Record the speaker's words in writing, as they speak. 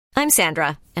I'm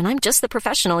Sandra, and I'm just the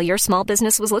professional your small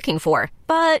business was looking for.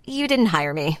 But you didn't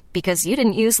hire me because you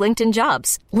didn't use LinkedIn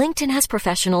Jobs. LinkedIn has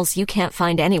professionals you can't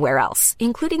find anywhere else,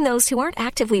 including those who aren't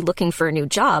actively looking for a new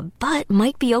job, but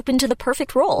might be open to the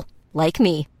perfect role, like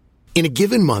me. In a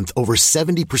given month, over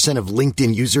 70% of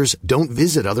LinkedIn users don't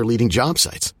visit other leading job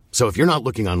sites. So if you're not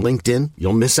looking on LinkedIn,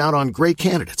 you'll miss out on great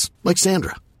candidates like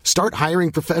Sandra. Start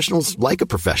hiring professionals like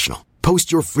a professional.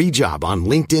 Post your free job on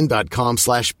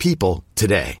linkedin.com/people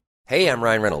today. Hey, I'm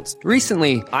Ryan Reynolds.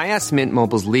 Recently, I asked Mint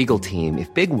Mobile's legal team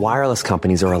if big wireless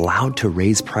companies are allowed to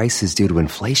raise prices due to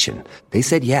inflation. They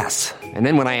said yes. And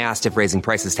then when I asked if raising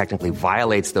prices technically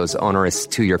violates those onerous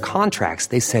two-year contracts,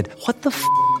 they said, "What the f***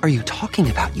 are you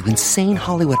talking about, you insane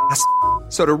Hollywood ass?"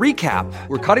 So to recap,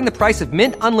 we're cutting the price of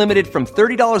Mint Unlimited from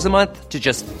 $30 a month to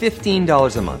just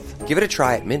 $15 a month. Give it a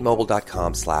try at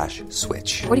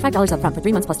mintmobile.com/switch. $45 up front for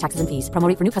 3 months plus taxes and fees. Promo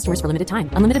rate for new customers for limited time.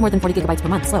 Unlimited more than 40 gigabytes per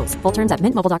month. Slows full terms at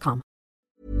mintmobile.com.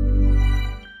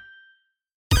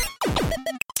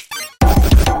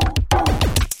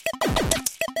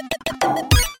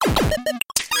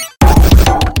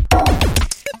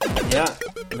 Ja,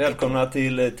 välkomna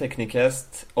till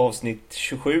Technicast avsnitt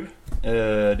 27.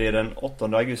 Det är den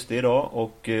 8 augusti idag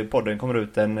och podden kommer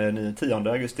ut den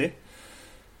 10 augusti.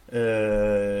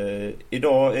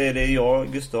 Idag är det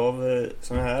jag, Gustav,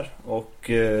 som är här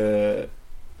och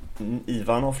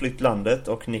Ivan har flytt landet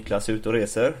och Niklas är ute och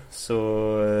reser. Så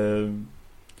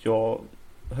jag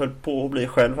höll på att bli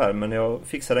själv här, men jag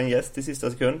fixade en gäst i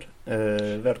sista sekund.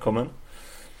 Välkommen.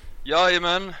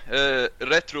 Jajamän,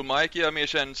 Retro-Mike är jag mer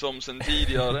känd som sen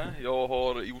tidigare. Jag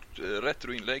har gjort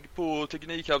retroinlägg på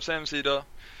Teknikhubs hemsida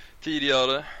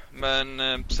tidigare. Men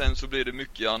sen så blev det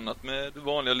mycket annat med det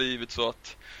vanliga livet, så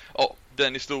att ja,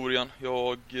 den historien.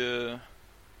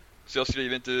 Så jag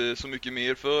skriver inte så mycket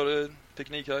mer för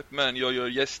Teknikhype, men jag gör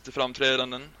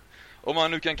gästframträdanden, om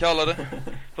man nu kan kalla det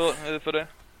för det.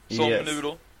 Som yes. Nu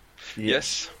då.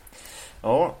 Yes.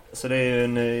 Ja, så det är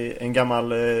ju en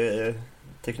gammal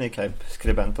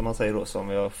Teknikhype-skribent, om man säger då, som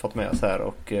vi har fått med oss här.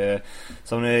 Och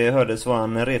som ni hörde så var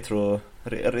han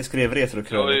skrev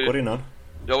retrokrönikor innan.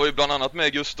 Jag var ju bland annat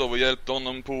med Gustav och hjälpte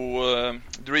honom på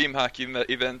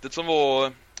Dreamhack-eventet som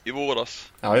var i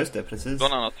våras. Ja, just det, precis.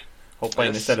 Bland annat. Hoppa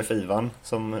in istället för Ivan,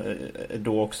 som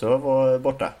då också var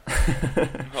borta.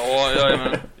 Ja,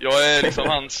 men jag är liksom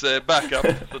hans backup,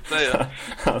 så att säga.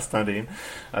 Han stand in.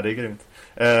 Ja, det är grymt.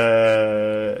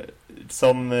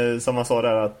 Som man sa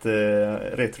där, att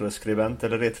retroskribent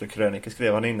eller retrokröniker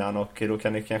skrev han innan, och då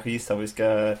kan ni kanske gissa vad vi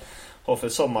ska ha för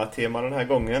sommartema den här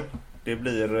gången. Det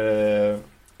blir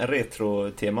en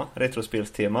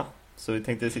retrospelstema. Så vi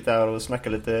tänkte sitta här och snacka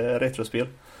lite retrospel.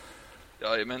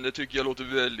 Ja, men det tycker jag låter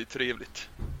väldigt trevligt.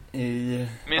 Min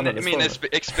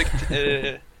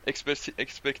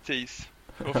expertis.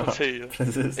 Vad man säger.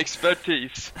 Precis.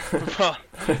 Expertis.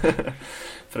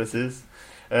 Precis.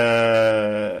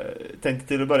 Tänkte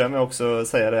till att börja med också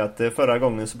säga det, att förra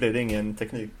gången så blev det ingen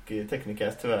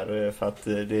Technicast tyvärr, för att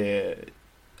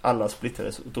alla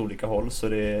splittrades åt olika håll, så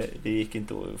det gick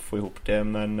inte att få ihop det.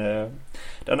 Men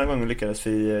denna gången lyckades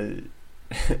vi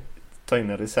ta in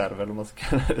en reserv, eller vad man ska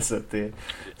kalla det, så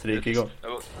det gick igång.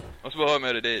 Jag måste bara höra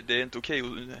med det är inte okej.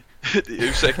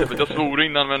 Ursäkta för att jag svor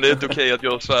innan, men det är inte okej att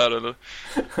jag svär, eller?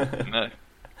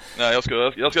 Nej, jag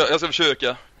ska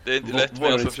försöka. Det är inte lätt, men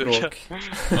jag ska försöka.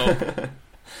 Ja.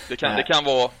 Det kan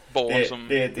vara barn som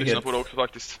lyssnar på det också,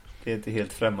 faktiskt. Det är inte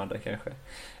helt främmande kanske.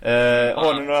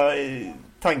 Har ni några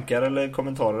tankar eller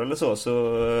kommentarer eller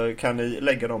så kan ni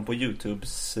lägga dem på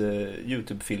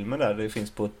YouTube-filmen där. Det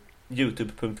finns på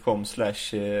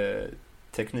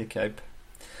youtube.com/teknikhype.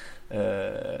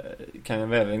 Kan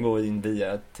jag även gå in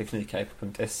via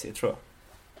teknikhype.se, tror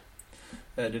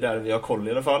jag. Det är där vi har koll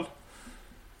i alla fall.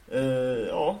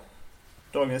 Ja,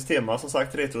 dagens tema som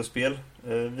sagt retrospel.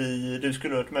 Du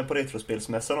skulle ha varit med på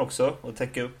retrospelsmässan också och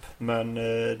täcka upp, men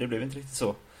det blev inte riktigt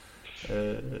så.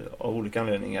 Av olika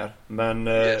anledningar. Men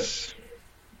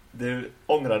du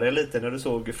ångrade dig lite när du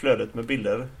såg flödet med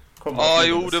bilder komma. Ja,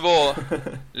 jo, det var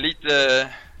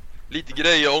lite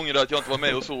grejer jag ångrade att jag inte var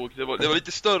med och såg. Det var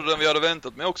lite större än vi hade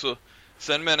väntat mig också.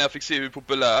 Sen när jag fick se hur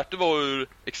populärt det var, hur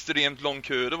extremt lång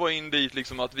kö det var in dit,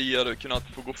 liksom att vi hade kunnat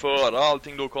få gå före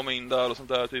allting då, komma in där och sånt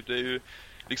där typ. Det är ju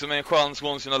liksom en chans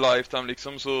once in a lifetime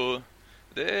liksom, så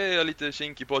det är jag lite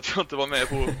kinkig på att jag inte var med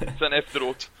på sen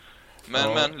efteråt.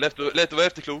 Men lätt att vara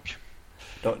efterklok.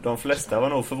 De flesta var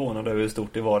nog förvånade över hur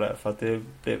stort det var där, för att det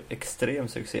blev extrem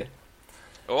succé.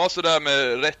 Ja, så där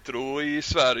med retro i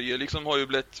Sverige liksom har ju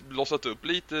blivit blossat upp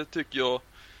lite, tycker jag.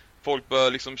 Folk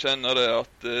börjar liksom känna det,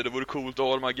 att det vore coolt att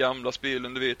ha de här gamla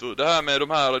spelen, du vet. Och det här med de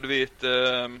här, du vet,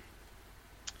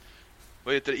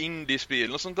 vad heter det,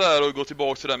 indiespel och sånt där, och gå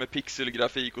tillbaka till det där med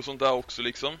pixelgrafik och sånt där också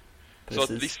liksom. Precis.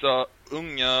 Så att vissa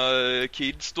unga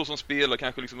kids då som spelar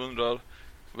kanske liksom undrar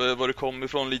vad det kommer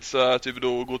ifrån, lite så här typ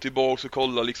då gå tillbaka och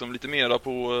kolla liksom lite mera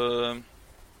på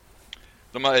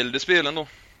de här äldre spelen då.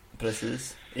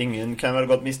 Precis. Ingen kan väl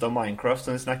gått miste om Minecraft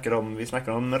som vi snackar om. Vi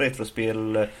snackar om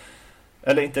retrospel,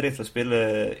 eller inte retrospel,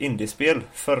 indiespel.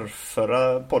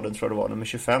 Förra podden tror jag det var, nummer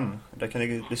 25. Där kan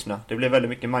ni lyssna. Det blev väldigt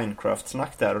mycket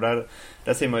Minecraft-snack där. Och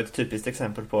där ser man ju ett typiskt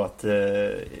exempel på att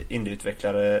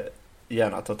indieutvecklare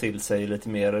gärna tar till sig lite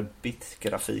mer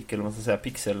bitgrafik, eller vad man ska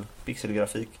säga,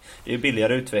 pixelgrafik. Det är ju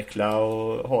billigare att utveckla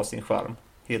och ha sin charm,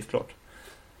 helt klart.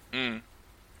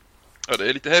 Ja, det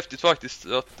är lite häftigt faktiskt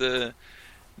att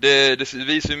det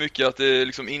visar ju mycket att det är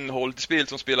liksom innehållet i spel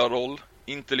som spelar roll,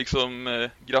 inte liksom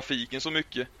grafiken så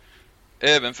mycket.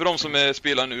 Även för de som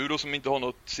spelar nu då, som inte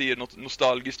har ser något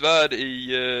nostalgiskt värde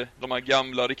i de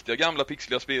här riktiga gamla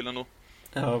pixliga spelen då.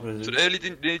 Ja, precis. Så det är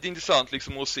lite intressant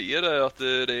liksom att se det, att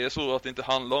det är så att det inte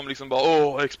handlar om liksom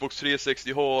bara Xbox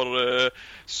 360 har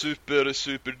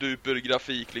super duper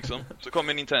grafik liksom. Så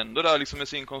kommer Nintendo där liksom med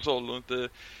sin konsol och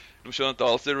de kör inte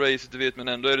alls det racet, du vet, men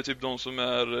ändå är det typ de som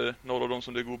är några av de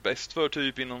som det går bäst för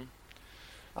typ inom.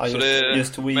 Ja,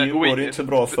 just Wii U går det inte så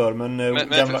bra för, men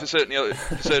gamla...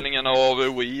 försäljningarna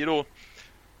av Wii då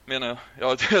menar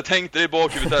jag. Jag tänkte det i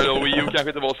bakhuvudet där, och Wii U kanske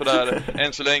inte var så där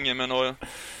än så länge, men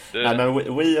nej,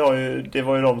 men Wii har ju, det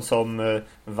var ju de som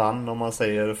vann, om man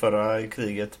säger, förra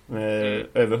kriget med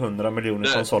över 100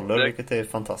 miljoner konsoler, vilket är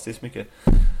fantastiskt mycket.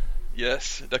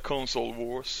 Yes, the console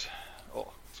wars.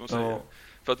 Ja, som säger.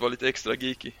 För att vara lite extra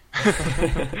geeky.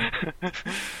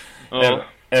 Ja.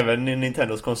 Även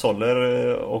Nintendos konsoler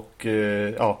och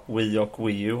Wii och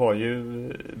Wii U har ju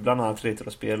bland annat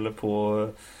retrospel på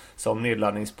som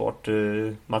nedladdningsbart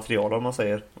material, om man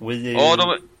säger. Wii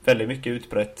är väldigt mycket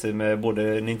utbrett med både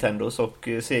Nintendos och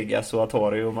Segas och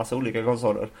Atari och massa olika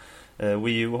konsoler.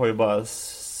 Wii U har ju bara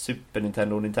Super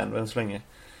Nintendo och Nintendo än så länge.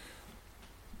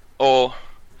 Ja,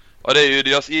 det är ju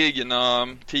deras egna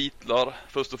titlar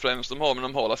först och främst de har, men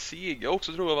de har Sega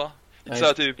också, tror jag, va? Nej, så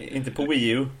här, typ... inte på Wii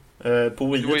U.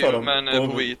 På Wii U tar de, men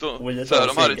på Wii då. Wii tar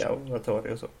de Sega och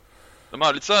Atari och så. De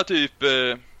har lite så här typ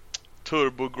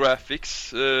Turbo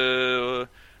Graphics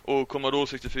och Commodore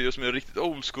 64 som är riktigt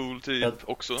old school typ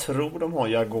också. Jag tror de har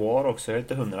Jaguar också, jag är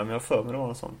inte 100, men jag har för mig det var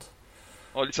något sånt.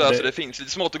 Ja, lite så här, så det finns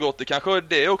lite smått och gott. Det kanske är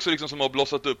det också liksom som har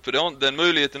blossat upp, för den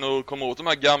möjligheten att komma åt de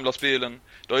här gamla spelen.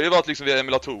 Det har ju varit liksom via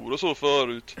emulatorer och så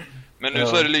förut. Men nu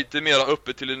så är det lite mer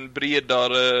öppet till en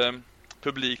bredare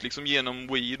publik liksom genom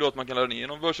Wii då, att man kan ladda ner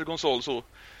någon virtual konsol så.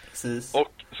 Precis.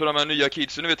 Och så de här nya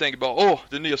kidsen nu, vi tänker bara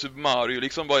det nya Super Mario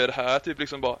liksom, vad är det här typ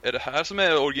liksom, bara är det här som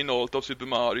är originalt av Super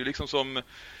Mario liksom, som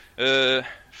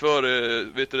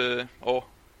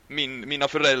mina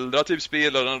föräldrar typ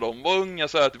spelade när de var unga,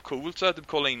 så här typ coolt, så här typ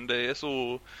kolla in det,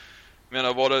 så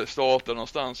menar var det startar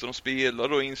någonstans och de spelar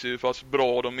då, inser ju fast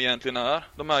bra de egentligen är,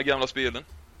 de här gamla spelen.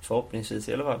 Förhoppningsvis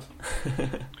i alla fall.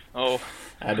 Ja.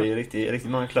 Nej, det är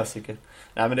riktigt många klassiker.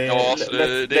 Nej, men det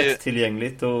är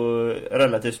lättillgängligt och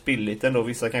relativt billigt ändå.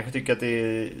 Vissa kanske tycker att det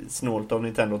är snålt av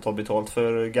Nintendo att ta betalt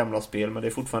för gamla spel, men det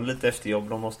är fortfarande lite efterjobb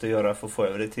de måste göra för att få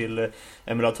över det till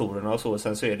emulatorerna och så.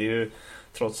 Sen så är det ju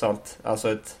trots allt,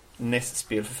 alltså ett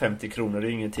NES-spel för 50 kronor är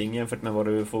ingenting jämfört med vad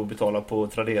du får betala på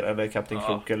Tradera eller Captain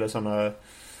Krok eller sådana.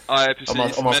 Nej,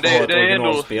 precis. Om man ska ha ett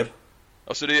originalspel.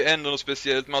 Alltså det är ändå något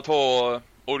speciellt med att ha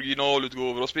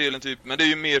originalutgåvor av spelen typ, men det är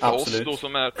ju mer för oss då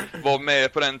som var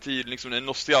med på den tiden liksom, den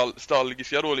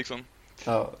nostalgiska då liksom.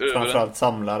 Ja, framförallt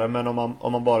samlare, men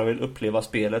om man bara vill uppleva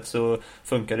spelet så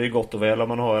funkar det ju gott och väl om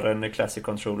man har en Classic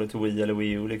Controller till Wii eller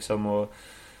Wii U liksom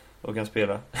och kan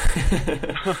spela.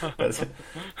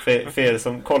 för er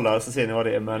som kollar så ser ni vad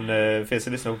det är, men för er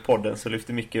som lyssnar på podden så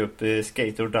lyfter mycket upp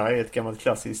Skate or Die, ett gammalt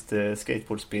klassiskt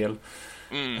skateboardspel.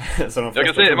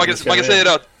 Man kan säga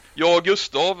det att jag och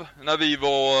Gustav, när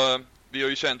vi har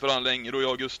ju känt varandra länge då,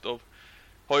 jag och Gustav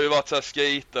har ju varit så här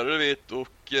skatare, du vet,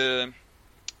 och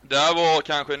det här var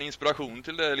kanske en inspiration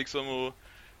till det liksom, och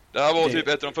det här var typ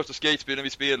ett av de första skatespelen vi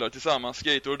spelade tillsammans,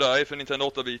 Skate or Die för Nintendo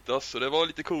 8-bitars, så det var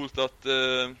lite coolt att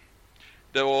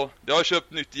det har jag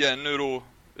köpt nytt igen nu då,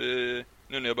 nu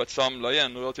när jag börjat samla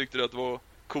igen, och jag tyckte att det var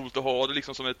coolt att ha det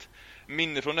liksom som ett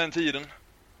minne från den tiden.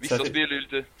 Vissa spel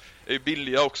är ju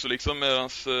billiga också liksom,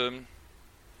 medans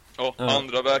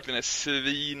andra verkligen är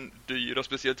svindyra,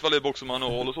 speciellt för det är box och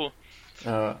manual och så.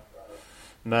 Ja.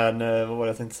 Men vad var det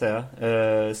jag tänkte säga?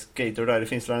 Skate or Die, det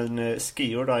finns väl en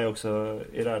Ski or Die också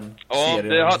i den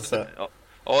serien?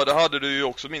 Ja, det hade du ju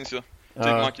också, minns jag.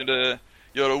 Tycker man kunde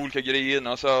göra olika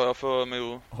grenar så här för mig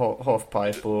och...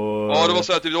 Halfpipe och... Ja, det var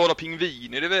så att det var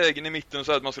pingviner i vägen i mitten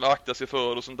så att man skulle akta sig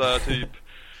för och sånt där typ.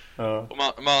 Ja. Och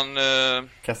man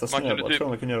kasta man snöboll kunde typ... tror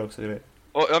man kunde göra också i det.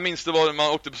 Och jag minns det var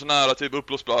man åkte på så nära typ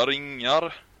uppblåsbara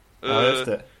ringar. Ja, just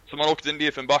det. Så man åkte en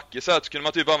del för en backe så kunde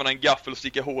man typ använda en gaffel och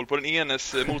sticka hål på den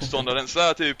enes motståndaren så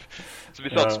här typ. Så vi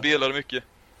satt och spelade mycket.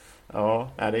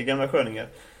 Ja, det är gamla sköningar.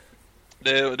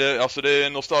 Alltså det är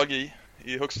nostalgi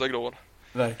i högsta grad.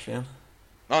 Verkligen.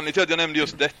 Anledningen till att jag nämnde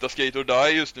just detta Skate or Die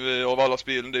just nu av alla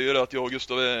spelen, det är ju det att jag och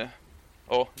Gustav är...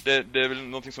 Ja, det är väl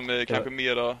någonting som är kanske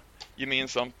mera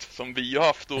gemensamt som vi har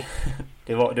haft och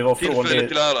det var från det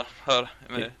till ära här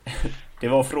med. Det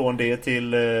var från det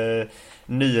till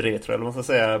ny retro, eller vad man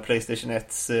ska säga, PlayStation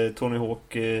 1's Tony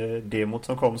Hawk demot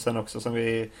som kom sen också, som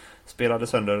vi spelade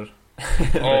sönder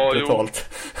totalt.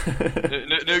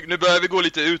 Nu börjar vi gå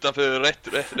lite utanför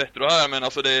retro här, men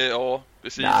alltså det, ja,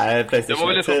 precis. Nej,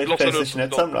 PlayStation 1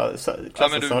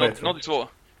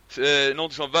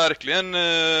 något som verkligen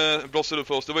blossade upp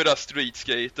för oss, det var ju där Street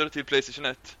Skater till PlayStation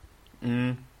 1.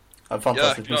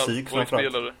 Fantastisk musik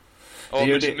framförallt. Ja,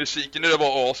 musiken det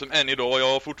var awesome än idag.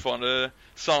 Jag har fortfarande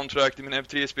soundtrack till min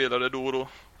MP3-spelare då och då.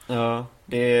 Ja,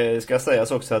 det ska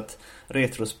sägas också att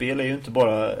retrospel är ju inte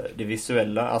bara det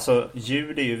visuella. Alltså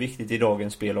ljud är ju viktigt i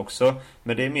dagens spel också,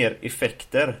 men det är mer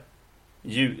effekter.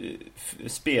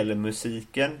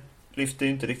 Spelmusiken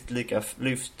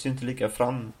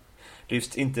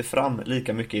lyfts inte fram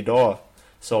lika mycket idag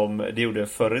som det gjorde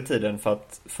förr i tiden, för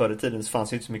att förr i tiden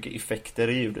fanns ju inte så mycket effekter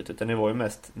i ljudet, utan det var ju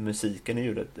mest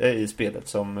musiken i spelet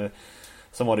som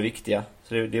var det viktiga.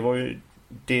 Så det var ju,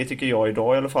 det tycker jag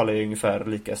idag i alla fall är ungefär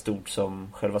lika stort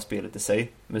som själva spelet i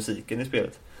sig, musiken i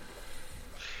spelet.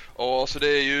 Ja, så det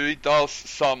är ju inte alls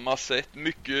samma sätt.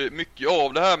 Mycket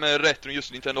av det här med retro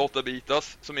just Nintendo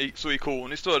 8-bitars som är så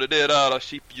ikoniskt för det är det här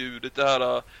chip-ljudet, det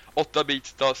här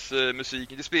 8-bitars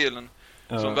musiken till spelen.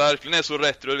 Som verkligen är så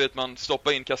retro, vet man,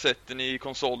 stoppa in kassetten i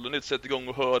konsolen, sätter igång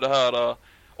och hör det här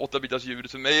 8-bitars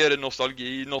ljudet. För mig är det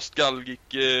nostalgi, nostalgic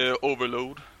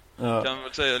overload. Kan man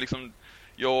väl säga liksom,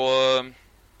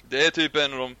 det är typ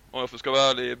en av de, om jag ska vara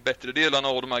ärlig, bättre delarna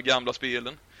av de här gamla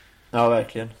spelen. Ja,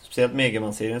 verkligen. Speciellt Mega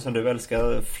Man-serien som du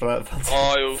älskar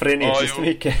frenetiskt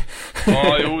mycket.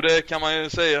 Ja, jo, det kan man ju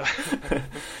säga.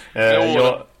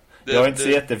 Jag är inte så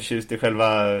jätteförtjust i själva,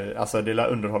 alltså det är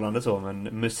underhållande så, men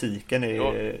musiken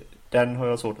är, den har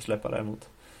jag svårt att släppa däremot.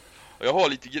 Jag har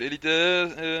lite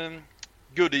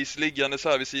goodies liggande så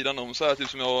här vid sidan om, så här typ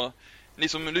som ni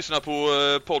som lyssnar på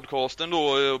podcasten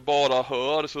då bara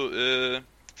hör, så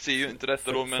ser ju inte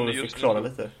detta då, men får just förklara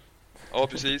lite. Ja,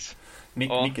 precis.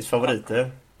 Mickes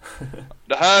favoriter.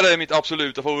 Det här är mitt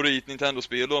absoluta favorit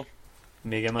Nintendo-spel då.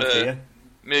 Mega Man 3.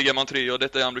 Mega Man 3, ja,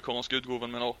 detta är amerikanska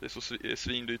utgåvan, men det är så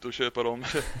svindyrt att köpa dem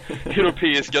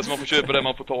europeiska, så man får köpa det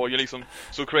man får tag i liksom.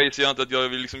 Så crazy är inte att jag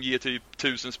vill liksom ge typ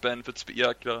 1000 spänn för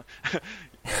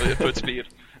för ett spel.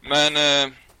 Men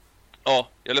ja,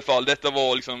 i alla fall, detta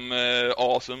var liksom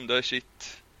awesome, det är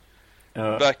shit.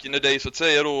 Back in the day så att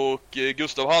säga då, och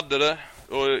Gustav hade det.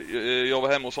 Och jag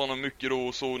var hemma hos honom mycket då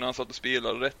och såg när han satt och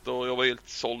spelade detta, och jag var helt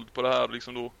såld på det här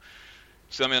liksom då.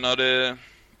 Så jag menar det...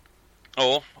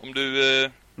 Ja, om du är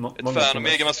ett fan av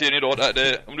Mega Man-serien idag,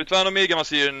 om du är ett fan av Mega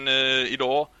Man-serien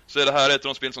idag, så är det här ett av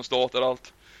de spel som startar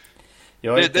allt.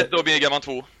 Detta och Mega Man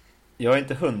 2. Jag är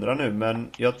inte 100 nu,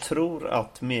 men jag tror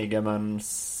att Mega Man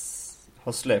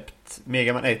har släppt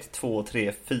Mega Man 1, 2,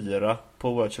 3, 4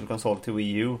 på Virtual Console till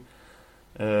Wii U.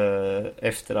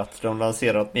 Efter att de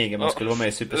lanserade att Mega Man skulle vara med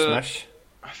i Super Smash.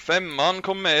 5:an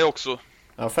kom med också.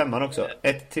 Ja, 5:an också.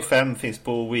 1-5 finns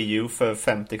på Wii U för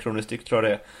 50 kronor styck, tror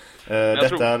jag det är.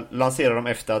 Detta lanserade de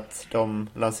efter att de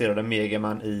lanserade Mega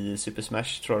Man i Super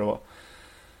Smash, tror jag det var.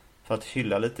 För att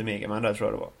hylla lite Mega Man där, tror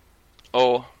jag det var.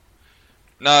 Ja.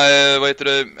 Nej, vad heter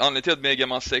det? Anledningen till att Mega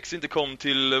Man 6 inte kom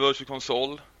till Virtual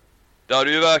Console, det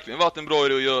hade ju verkligen varit en bra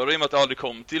idé att göra, i och med att det aldrig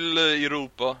kom till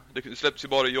Europa. Det släpptes ju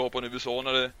bara i Japan och USA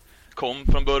när det kom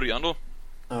från början då.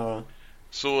 Ja.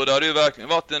 Så det hade ju verkligen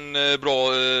varit en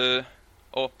bra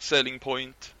selling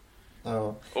point.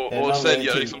 Ja. Och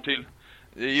sälja liksom till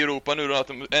i Europa nu då, att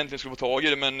de äntligen skulle få tag i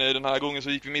det, men den här gången så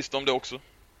gick vi miste om det också.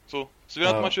 Så vi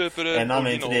att man köper det. En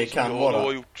anledning till det kan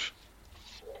vara gjort.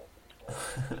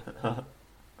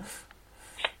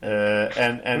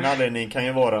 En anledning kan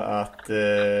ju vara att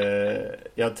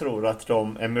jag tror att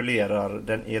de emulerar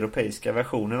den europeiska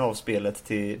versionen av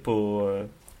spelet på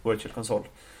Virtual Console,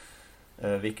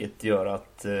 vilket gör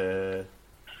att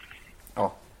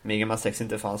Mega Man 6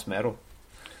 inte fanns med då.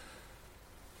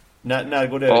 När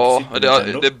går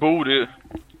det det borde ju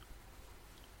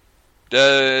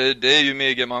det är ju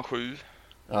Mega Man 7.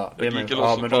 Ja, det gick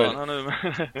loss som fan här nu.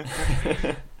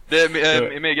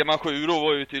 Mega Man 7 då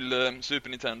var ju till Super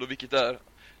Nintendo, vilket är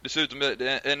dessutom det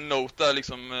är en note där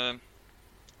liksom,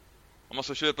 om man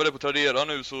ska köpa det på Tradera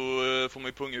nu så får man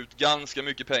ju punga ut ganska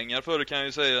mycket pengar för det, kan jag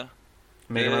ju säga.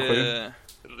 Mega Man 7?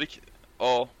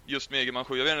 Ja, just Mega Man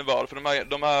 7. Jag vet inte varför.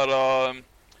 De här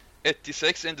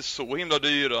 1-6 är inte så himla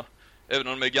dyra, även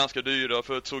om de är ganska dyra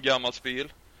för ett så gammalt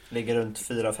spel. Ligger runt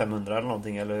 400-500 eller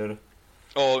någonting, eller hur?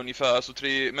 Ja, ungefär. Så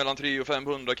mellan 300 och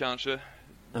 500 kanske.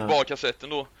 Ja. Bara kassetten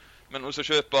då. Men om du ska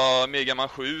köpa Mega Man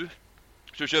 7,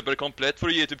 så köper det komplett för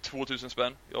att ge typ 2000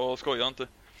 spänn. Jag skojar inte.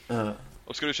 Ja.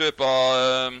 Och ska du köpa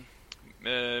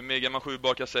Mega Man 7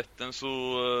 bara kassetten så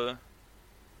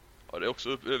ja, det är också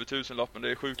upp över 1000-lappen.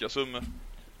 Det är sjuka summor.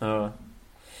 Ja.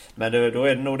 Men då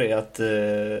är det nog det att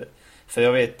för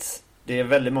jag vet, det är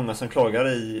väldigt många som klagar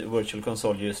i Virtual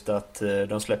Console just att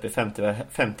de släpper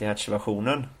 50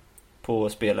 Hz-versionen på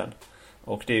spelen.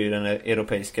 Och det är ju den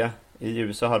europeiska. I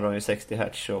USA hade de ju 60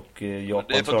 Hz och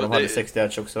Japan tror de hade 60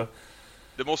 Hz också.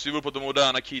 Det måste ju vara på att de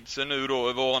moderna kidsen nu då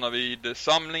är vana vid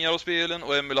samlingar av spelen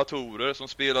och emulatorer som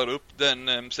spelar upp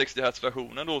den 60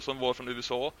 Hz-versionen då som var från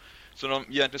USA. Så de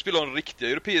egentligen spelar de riktiga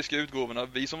europeiska utgåvorna.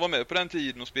 Vi som var med på den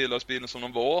tiden och spelade spelen som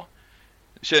de var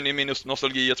känner ju min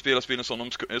nostalgi att spela spelen som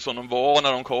de var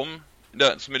när de kom.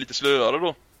 Det som är lite slöare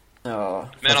då. Ja,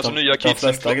 men alltså nya kidsen de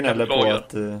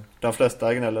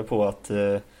flesta gnäller på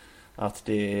att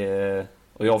det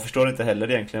och jag förstår inte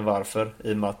heller egentligen varför,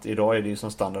 i och med att idag är det ju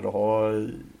som standard att ha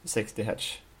 60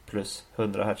 Hz plus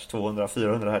 100 Hz, 200,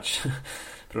 400 Hz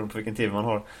beroende på vilken TV man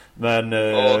har. Men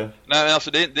ja, nej men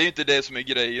alltså det är ju inte det som är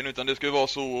grejen, utan det ska ju vara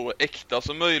så äkta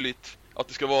som möjligt. Att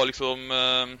det ska vara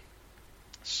liksom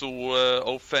så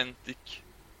authentic.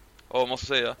 Ja, vad man ska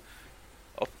säga.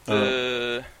 Att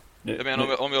jag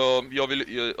menar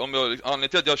anledningen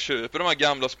till att jag köper de här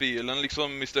gamla spelen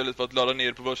liksom istället för att ladda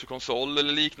ner på Virtual Console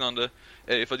eller liknande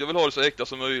är för att jag vill ha det så äkta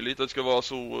som möjligt, att det ska vara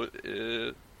så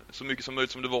mycket som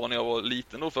möjligt som det var när jag var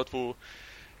liten då, för att få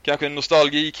kanske en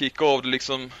nostalgikick av det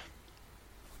liksom.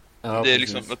 Ja, det är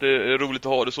liksom att det är roligt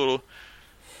att ha det så då.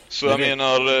 Så jag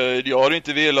menar, jag hade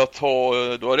inte velat ha,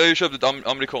 då hade jag ju köpt ett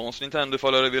amerikanskt Nintendo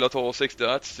ifall jag hade velat ha 60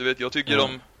 Hz. Jag tycker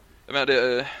jag menar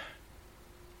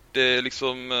det är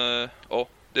liksom, ja,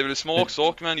 det är väl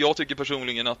smaksak, men jag tycker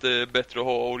personligen att det är bättre att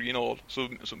ha original,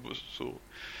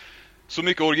 så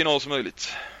mycket original som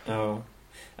möjligt. Ja,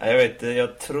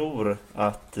 jag tror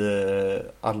att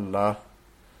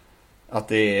att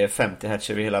det är 50 Hz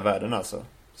över hela världen alltså.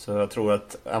 Så jag tror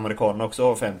att amerikanerna också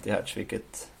har 50 Hz,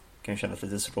 vilket kan kännas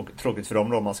lite tråkigt för dem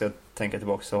då, om man ska tänka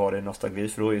tillbaka så har det nostalgi,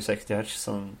 för då är ju 60 Hz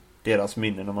som deras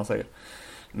minnen om man säger.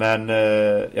 Men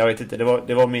jag vet inte,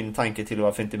 det var min tanke till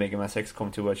varför inte Mega Man 6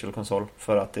 kom till Virtual Console,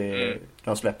 för att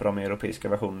de släpper de europeiska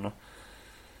versionerna.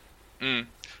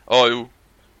 Ja, jo.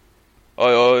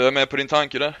 Ja, jag är med på din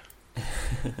tanke där.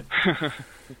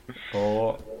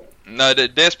 Ja. Nej,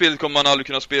 det spelet kommer man aldrig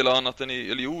kunna spela annat än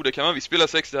eller jo, det kan man visst spela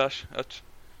 60 Hz.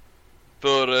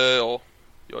 För ja,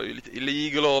 jag är ju lite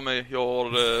illegal av mig. Jag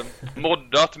har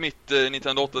moddat mitt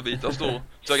Nintendo 8-bitas då,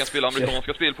 så jag kan spela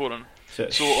amerikanska spel på den.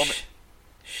 Så om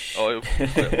ja, jo.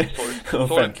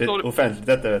 Offentligt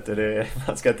detta, vet du.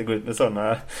 Man ska inte gå ut med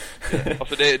sådana.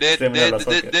 Alltså det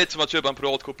är inte som att köpa en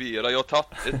piratkopiera. Jag har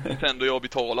tagit ett Nintendo jag har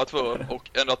betalat för och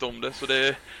ändrat om det. Så det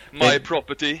är my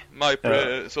property,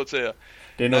 så att säga.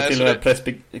 Det är nog till och med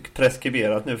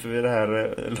preskriberat nu, för det här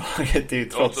laget är ju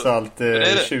trots allt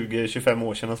 20-25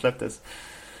 år sedan de släpptes.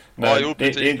 Men ja, det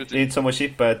är inte som att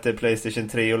chippa ett PlayStation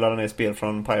 3 och ladda ner spel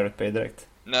från Pirate Bay direkt.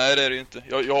 Nej, det är det ju inte.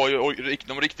 Jag har ju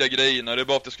de riktiga grejerna. Det är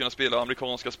bara att jag ska kunna spela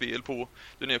amerikanska spel på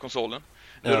den nya konsolen.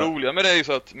 Det roliga med det är ju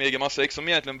så att Mega Man 6, som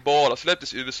egentligen bara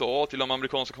släpptes i USA till de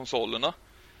amerikanska konsolerna,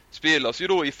 spelas ju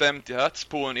då i 50 Hz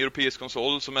på en europeisk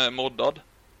konsol som är moddad.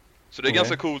 Så det är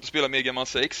ganska coolt att spela Mega Man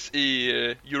 6 i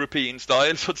European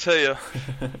style, så att säga.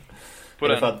 På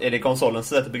är det konsolen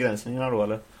som sätter begränsningarna då,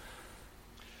 eller?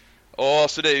 Ja,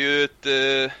 alltså det är ju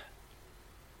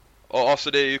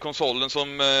alltså det är ju konsolen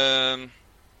som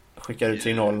skickar ut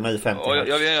signalerna i 50 Hz.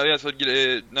 Ja, jag vet att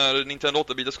när Nintendo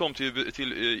 8-bitars kom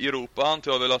till Europa,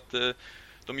 antar jag väl att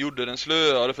de gjorde den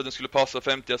slöare för att den skulle passa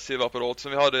 50 Hz TV-apparat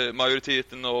som vi hade,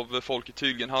 majoriteten av folket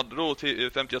tydligen hade då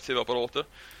 50 Hz TV-apparater.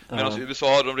 Medan i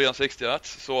USA hade de redan 60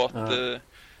 Hz, så att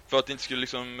för att det inte skulle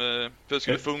liksom för att det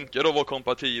skulle funka då, vara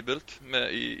kompatibelt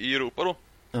med i Europa då.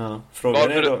 Ja,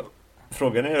 frågan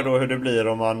är då hur det blir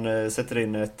om man sätter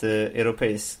in ett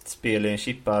europeiskt spel i en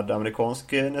chippad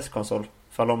amerikansk NES-konsol.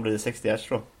 Fall de blir 60 Hz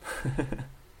då.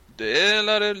 Det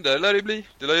lär det bli.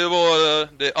 Det lär ju vara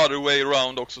the other way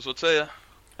around också, så att säga.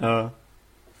 Ja.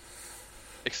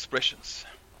 Expressions.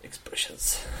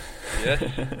 Expressions. Yes.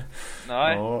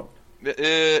 Nej. Ja.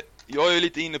 Jag är ju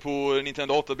lite inne på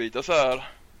Nintendo 8-bitar så här.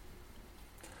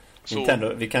 Så.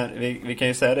 Nintendo, vi kan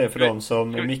ju säga det för dem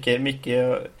som Micke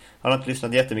har inte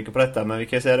lyssnat jättemycket på detta, men vi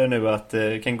kan ju säga det nu att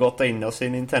vi kan gotta in oss i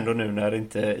Nintendo nu när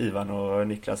inte Ivan och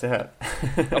Niklas är här.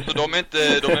 Alltså de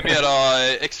är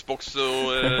mera Xbox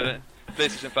och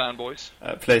PlayStation fanboys.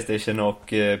 PlayStation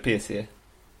och PC.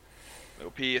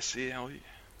 Och PC, oj.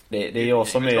 Det är jag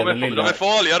som är den lilla... De är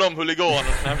farliga, de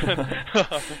huliganerna.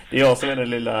 Det är jag som är den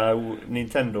lilla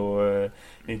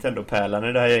Nintendo-pärlan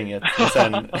i det här gänget. Och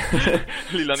sen,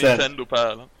 lilla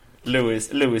Nintendo-pärlan.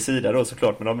 Louis sida då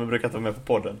såklart, men de brukar inte vara med på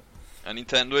podden. Ja,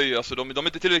 Nintendo är ju, alltså de är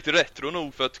inte tillräckligt retro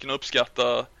nog för att kunna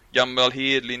uppskatta gammal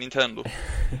hedlig Nintendo.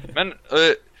 Men,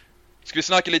 ska vi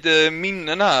snacka lite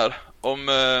minnen här om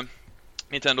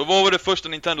Nintendo. Vad var det första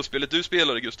Nintendo-spelet du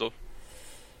spelade, Gustav?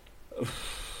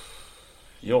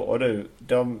 Ja du,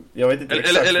 jag vet inte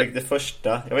exakt det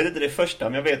första. Jag vet inte det första,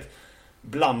 men jag vet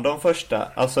bland de första.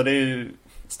 Alltså det är ju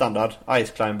standard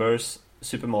Ice Climbers,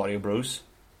 Super Mario Bros.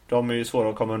 De är ju svåra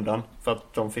att komma undan, för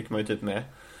att de fick man ju typ med.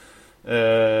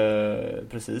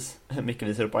 Precis. Micke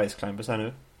visar upp Ice Climbers här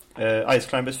nu. Ice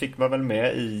Climbers fick man väl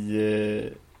med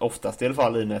i oftast i alla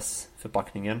fall i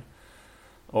NES-förpackningen.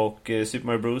 Och Super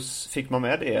Mario Bros fick man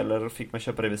med det, eller fick man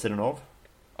köpa det vid sidan av?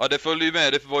 Ja, det följde ju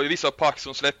med. Det var ju vissa pack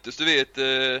som släpptes, du vet,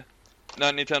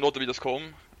 när Nintendo 8-bitars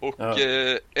kom. Och ja.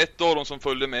 Ett av dem som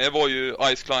följde med var ju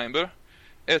Ice Climber.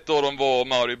 Ett av dem var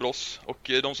Mario Bros.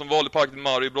 Och de som valde packet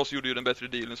Mario Bros gjorde ju den bättre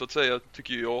dealen, så att säga,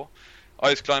 tycker ju jag.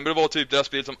 Ice Climber var typ det där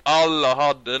spelet som alla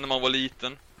hade när man var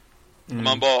liten. Och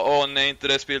man bara, nej, inte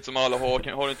det spelet som alla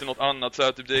har inte något annat, så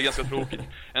här, typ, det är ganska tråkigt.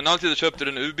 En annan tid jag köpte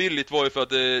det nu billigt var ju för att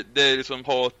det liksom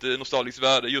har ett nostalgiskt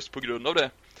värde just på grund av det.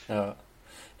 Ja.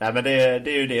 Nej, men det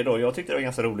är ju det då. Jag tyckte det var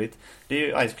ganska roligt. Det är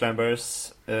ju Ice Climbers,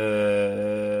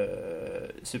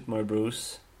 Super Mario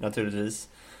Bros naturligtvis.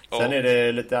 Sen är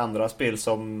det lite andra spel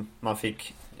som man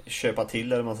fick köpa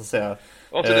till, eller man ska säga.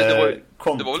 Ja, så det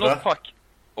var väl något pack.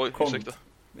 Oj, ursäkta.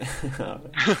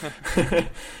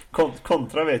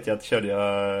 Kontra vet jag att körde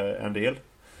jag en del.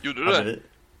 Gjorde du det?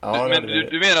 Ja, men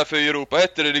du menar för Europa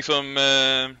hette det liksom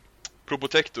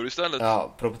Probotector istället?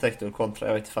 Ja, Probotector kontra,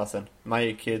 jag vet inte fasen. Man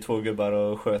gick 2 gubbar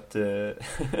och sköt...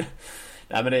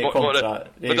 Nej, men det är kontra.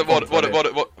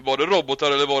 Var det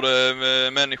robotar eller var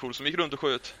det människor som gick runt och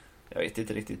sköt? Jag vet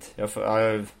inte riktigt.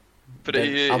 För det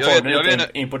är antagligen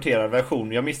en importerad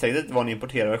version. Jag misstänkte att det var en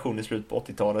importerad version i slutet på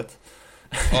 80-talet.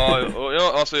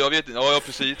 Ja, alltså jag vet inte. Ja,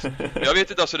 precis. Jag vet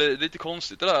inte, alltså det är lite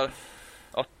konstigt det där.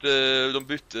 Att de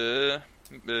bytte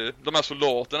de här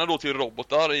soldaterna då till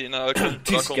robotar i när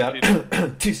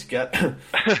Tyskar.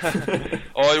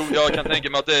 Ja, jo, jag kan tänka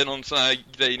mig att det är någon sån här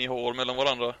grej ni har mellan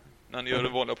varandra när ni gör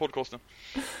den vanliga podcasten.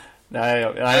 Nej,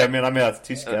 jag menar med att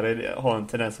tyskar har en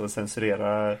tendens att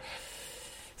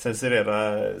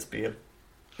censurera spel.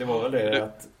 Det var väl det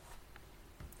att...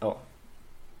 Ja.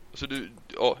 Så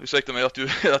ursäkta mig att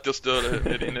jag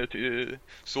stör din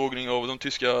sågning av de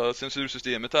tyska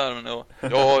censursystemet här, men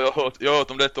jag har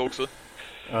hört om detta också.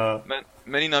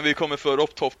 Men innan vi kommer för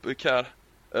off-topic här,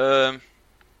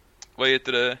 vad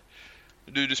heter det?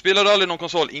 Du spelade aldrig någon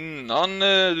konsol innan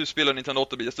du spelade Nintendo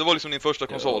 8-bit? Det var liksom din första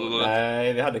konsol?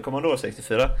 Nej, vi hade Commodore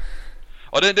 64.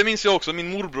 Ja, det minns jag också.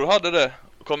 Min morbror hade det.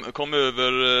 Kom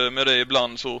över med det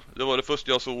ibland, så det var det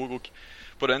första jag såg. Och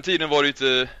på den tiden var det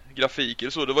inte grafiker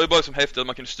så. Det var ju bara som häftigt att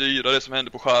man kunde styra det som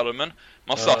hände på skärmen.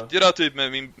 Man satt ju där typ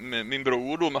med min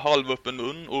bror då med halvöppen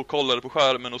mun och kollade på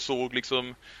skärmen och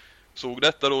såg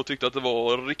detta då och tyckte att det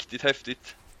var riktigt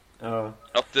häftigt. Ja.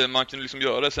 Att man kunde liksom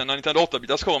göra det. Sen när Nintendo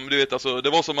 8-bitars kom, du vet, alltså, det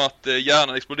var som att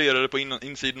hjärnan exploderade på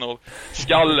insidan av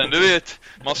skallen, du vet.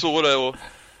 Man såg det och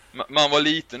man var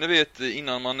liten, du vet,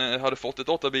 innan man hade fått ett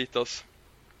 8-bitars.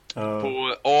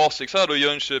 På A6 här då i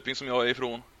Jönköping som jag är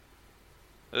ifrån,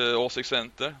 A6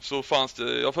 Center, så fanns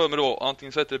det, jag för mig då,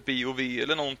 antingen så hette det B&V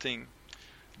eller någonting.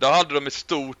 Där hade de ett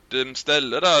stort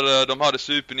ställe där de hade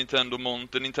Super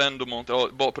Nintendo-monter,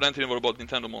 ja, på den tiden var det bara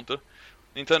Nintendo-monter.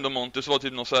 Nintendo-monter, så var det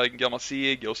typ någon så här gammal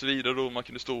Sega och så vidare då man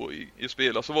kunde stå i och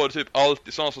spela. Så var det typ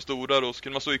alltid sådana som stod där och så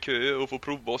kunde man stå i kö och få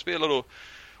prova och spela då.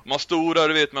 Och man stod där,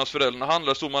 du vet, medan föräldrarna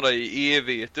handlade, stod man där i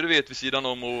evigheter, du vet, vid sidan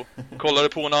om och kollade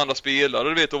på när andra spelare,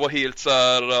 du vet, och var helt så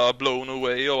här blown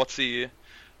away av att se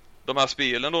de här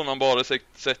spelen då man bara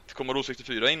sett Commodore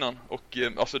 64 innan. Och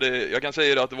alltså jag kan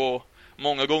säga det att det var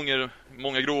många gånger,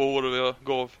 många gråa år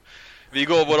vi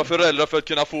gav våra föräldrar för att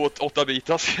kunna få ett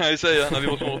 8-bitars, kan jag säga, när vi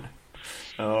var små.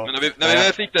 Ja. Men när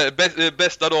vi fick det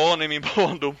bästa dagen i min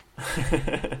barndom.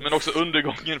 Men också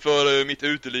undergången för mitt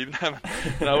uteliv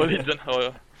när jag var liten.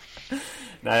 Ja.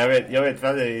 Nej, jag vet jag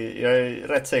är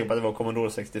rätt säker på att det var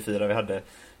Commodore 64 vi hade.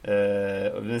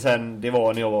 Men sen, det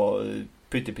var när jag var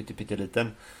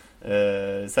pytteliten.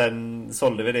 Sen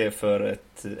sålde vi det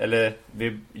eller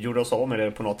vi gjorde oss av med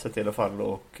det på något sätt i alla fall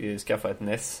och skaffade ett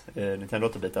NES, Nintendo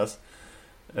 8-bitars.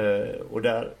 Och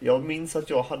där, jag minns att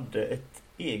jag hade ett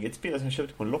eget spel som jag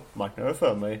köpte på en loppmarknad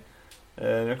för mig.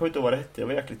 Jag kommer inte ihåg vad det hette, det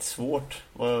var jäkligt svårt.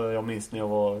 Vad jag minns när jag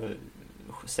var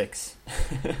 6.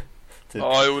 Typ.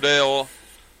 Ja, jo, det är jag.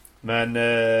 Men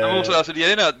alltså,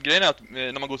 grejen är att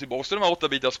när man går tillbaka till de här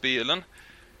 8-bitars spelen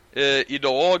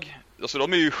idag, alltså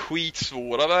de är ju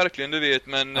skitsvåra verkligen, du vet,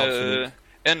 men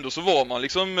ändå så var man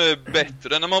liksom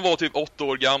bättre när man var typ 8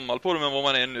 år gammal på dem än vad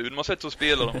man är nu när man sätter och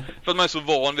spelar dem. För att man är så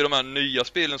van vid de här nya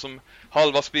spelen som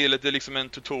halva spelet är liksom en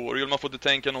tutorial, man får inte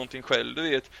tänka någonting själv, du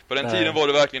vet. På den tiden var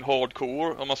det verkligen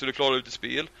hardcore om man skulle klara ut ett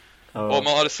spel. Och om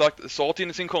man hade sa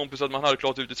till sin kompis att man hade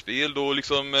klarat ut ett spel, då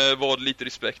liksom var det lite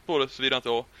respekt på det, så vidare inte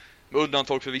jag. Med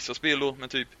undantag för vissa spel då, men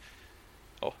typ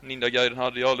Ninja Gaiden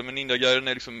hade jag aldrig, men Ninja Gaiden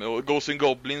är liksom, och Ghosts and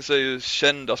Goblins är ju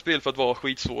kända spel för att vara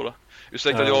skitsvåra.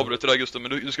 Ursäkta att jag avbröt det där, Gustav,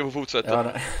 men du ska få fortsätta. Ja,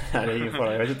 nej, det är ingen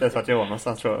fara. Jag vet inte ens vart jag var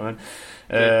någonstans, tror jag. Men,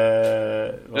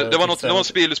 det var en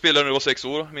spel du spelade när du var 6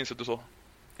 år, minns att du sa.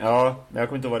 Ja, men jag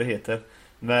kommer inte ihåg vad det heter.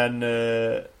 Men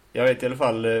jag vet i alla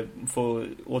fall, få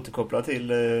återkoppla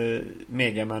till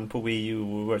Mega Man på Wii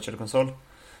U Virtual Console.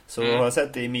 Så har jag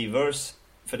sett det i Miiverse.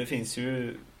 För det finns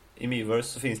ju i Miiverse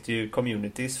så finns det ju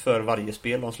communities för varje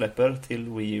spel de släpper till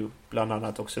Wii U. Bland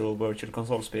annat också då Virtual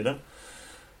Console-spelen.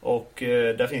 Och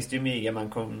där finns det ju Mega Man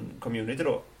community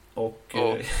då. Och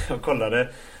jag kollade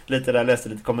lite där, läste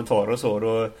lite kommentarer och så.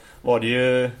 Då var det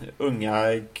ju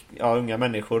unga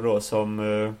människor då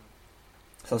som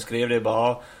skrev det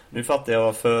bara. Nu fattar jag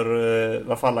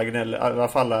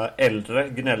varför alla äldre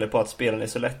gnäller på att spelen är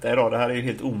så lätta idag. Det här är ju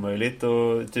helt omöjligt.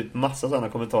 Och typ massa sådana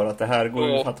kommentarer att det här går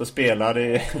ju att spela.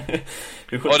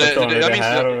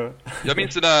 Jag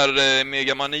minns det där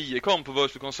Mega Man 9 kom på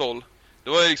Virtual Console. Det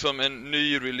var liksom en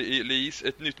ny release,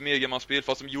 ett nytt Mega Man-spel,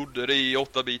 fast de gjorde det i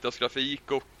 8-bitars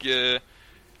grafik och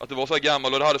att det var så här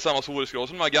gammalt och det hade samma svårighetsgrad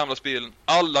som de här gamla spelen.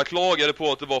 Alla klagade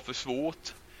på att det var för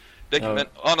svårt. Men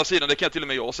å andra sidan, det kan till och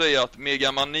med jag säga att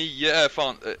Mega Man 9 är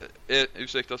fan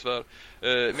ursäkta svär.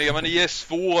 Mega Man 9 är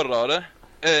svårare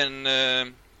än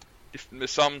med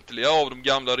samtliga av de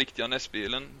gamla riktiga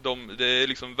NES-spelen. Det är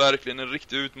liksom verkligen en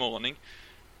riktig utmaning.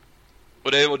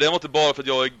 Och det var inte bara för att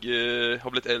jag har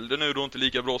blivit äldre nu och inte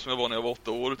lika bra som jag var när jag var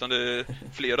 8 år, utan det är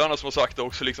flera andra som har sagt det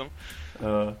också liksom.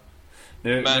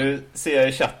 Nu ser jag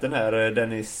i chatten här,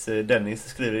 Dennis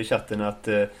skriver i chatten att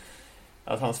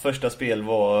hans första spel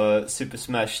var Super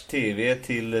Smash TV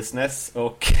till SNES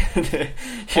och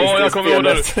jag kommer ihåg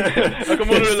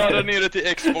när du laddade ner det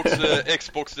till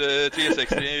Xbox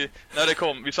 360 när det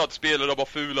kom. Vi satt och spelade och bara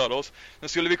fulade oss. Sen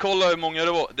skulle vi kolla hur många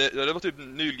det var. Det var typ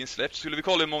nyligen släppt. Skulle vi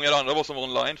kolla hur många andra var som var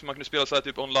online, för man kunde spela så här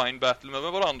typ online battle med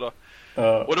varandra.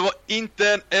 Och det var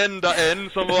inte en enda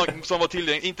som var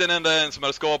tillgänglig, inte en enda som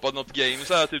hade skapat något game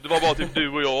så här typ. Det var bara typ du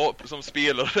och jag som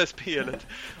spelade det spelet.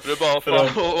 Och det bara fan,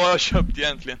 vad har jag köpt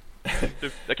egentligen?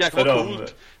 Typ, det kanske var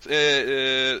coolt.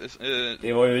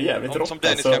 Det var ju jävligt rått. Som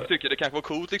Dennis kanske tycker, det kanske var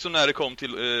coolt liksom när det kom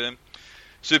till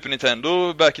Super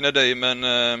Nintendo back in the day, men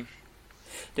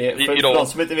för de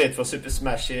som inte vet vad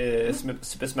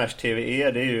Super Smash TV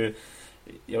är, det är ju,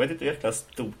 jag vet inte hur jäkla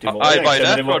stort det var.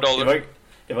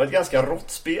 Det var ett ganska rått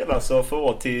spel alltså för att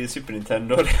vara till Super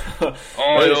Nintendo.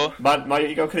 Man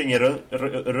gick omkring i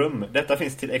rum. Detta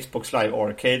finns till Xbox Live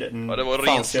Arcade. Det var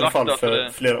fanns i alla fall för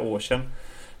flera år sedan.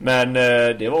 Men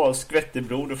det var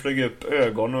skvätteblod och flög upp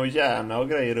ögon och hjärna och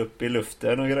grejer upp i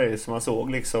luften och grejer som man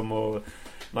såg liksom. Och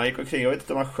man gick omkring, jag vet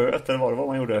inte om man sköt eller vad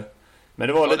man gjorde. Men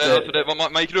det var lite...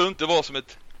 man gick runt, det var som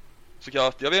ett så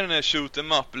kallat, jag vet inte, shoot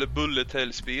 'em up eller bullet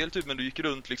hell-spel typ, men du gick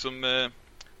runt liksom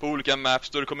på olika maps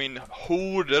då det kom in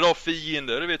horder av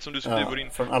fiender, du vet, som du var in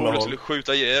från alla håll. Skulle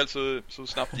skjuta ihjäl så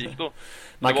snabbt gick då.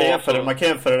 Man kan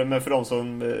jämföra det med för de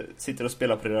som sitter och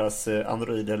spelar på deras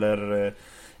Android eller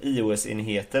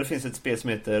iOS-enheter. Det finns ett spel som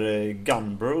heter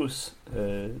Gunbros,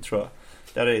 tror jag.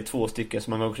 Där är det 2 stycken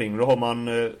som man går omkring. Då har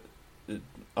man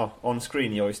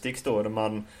on-screen joysticks då, där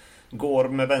man går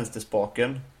med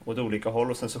vänsterspaken åt olika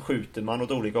håll och sen så skjuter man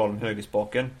åt olika håll med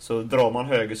högerspaken. Så drar man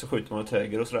höger så skjuter man åt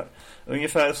höger och sådär.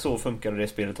 Ungefär så funkar det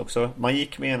spelet också. Man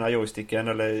gick med ena joysticken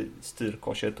eller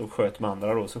styrkorset och sköt med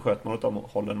andra då. Så sköt man åt de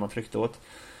hållen man tryckte åt.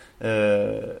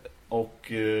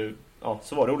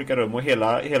 Så var det olika rum och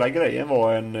hela grejen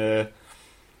var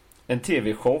en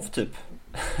tv-show typ.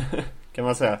 Kan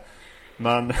man säga.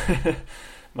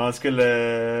 Man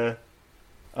skulle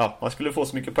få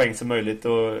så mycket poäng som möjligt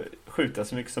och skjuta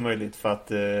så mycket som möjligt för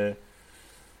att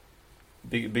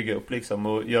bygga upp liksom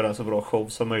och göra en så bra show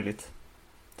som möjligt.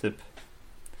 Typ.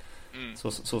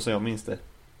 Så som jag minns det.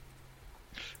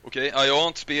 Okej, jag har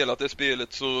inte spelat det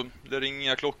spelet så det ringer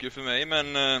inga klockor för mig,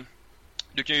 men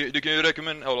du kan ju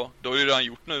rekommendera, ja då, det har du redan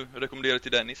gjort nu, rekommendera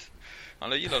till Dennis.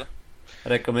 Han gillar det.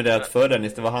 Rekommenderat för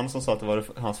Dennis, det var han som sa att det var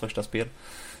hans första spel.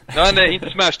 Nej, inte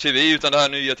Smash TV utan det här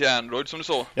nya till Android som du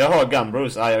sa. Jaha,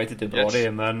 Gunbros, jag vet inte hur bra det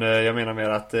är, men jag menar mer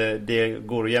att det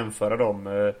går att jämföra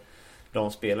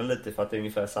de spelen lite för att det är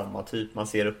ungefär samma typ. Man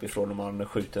ser uppifrån när man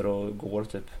skjuter och går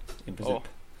typ, i princip. Ja.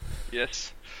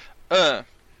 Yes.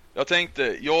 Jag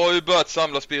tänkte, jag har ju börjat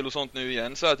samla spel och sånt nu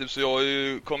igen så här, typ, så jag har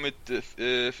ju kommit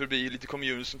förbi lite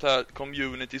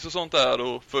communities och sånt där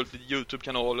och följt lite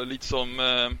YouTube-kanaler, lite som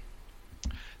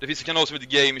det finns en kanal som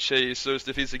heter Game Chasers,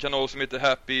 det finns en kanal som heter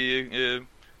Happy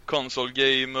Console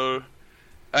Gamer,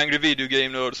 Angry Video Game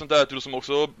Nerd och sånt där, som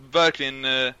också verkligen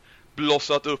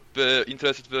blossat upp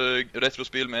intresset för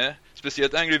retrospel med,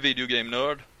 speciellt Angry Video Game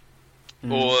Nerd.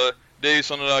 Och det är ju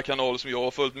sådana där kanaler som jag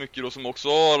har följt mycket och som också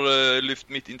har lyft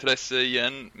mitt intresse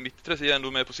igen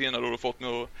då med på senare år och fått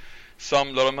mig att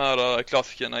samla de här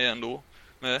klassikerna igen då.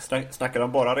 Snackar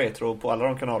de bara retro på alla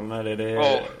de kanalerna eller är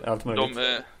det allt möjligt?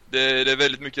 Det är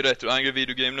väldigt mycket retro. Angry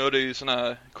Video Game Nerd är ju sån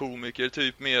här komiker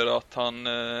typ, mer att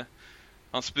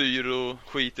han spyr och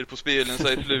skiter på spelen så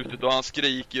i slutet och han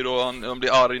skriker och han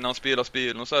blir arg när han spelar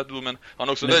spelen och så här, men han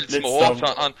är också väldigt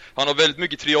smart. Han har väldigt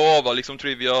mycket triava liksom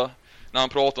trivia när han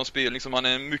pratar om spel liksom, han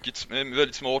är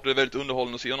väldigt smart och det är väldigt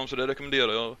underhållande att se honom, så det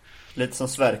rekommenderar jag. Lite som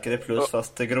Sverker plus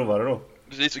fast grovare då.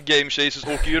 Precis, Game Chasers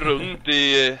åker ju runt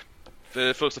i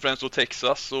först och främst då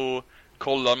Texas och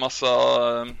kollar massa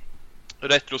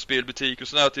retrospelbutik och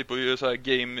sådär typ, och gör så här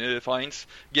game finds,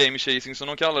 game chasing som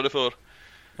de kallar det för.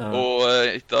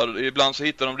 Och ibland så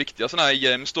hittar de riktiga sådana här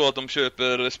gems då, att de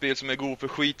köper spel som är god för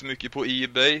skitmycket på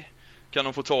eBay, kan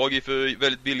de få tag i för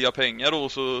väldigt billiga pengar då,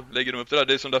 och så lägger de upp det där.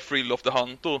 Det är som där Thrill of the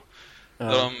Hunt då,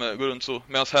 där de går runt så.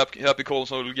 Medan Happy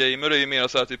Console Gamer är ju mer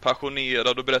så här typ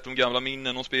passionerad och berättar om gamla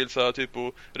minnen om spel så här typ,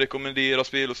 och rekommenderar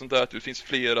spel och sånt där. Det finns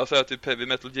flera så här typ Heavy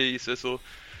Metal Jesus och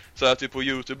så här typ på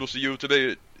YouTube, och så YouTube är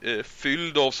ju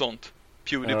fylld av sånt.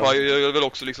 PewDiePie har väl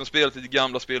också liksom spelat lite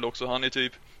gamla spel också. Han är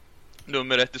typ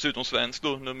nummer 1, dessutom svensk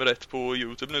då, nummer 1 på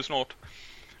YouTube nu snart.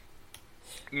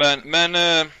 Men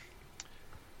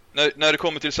när det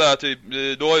kommer till så här typ,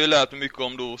 då har jag lärt mig mycket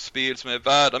om då spel som är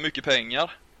värda mycket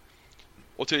pengar.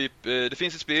 Och typ, det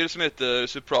finns ett spel som heter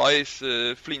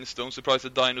Surprise, Flintstone Surprise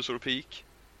at Dinosaur Peak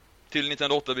till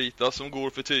Nintendo 8-bitar som går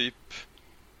för typ,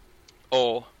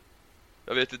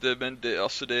 jag vet inte, men det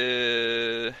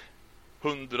är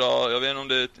 100, jag vet inte om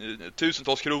det är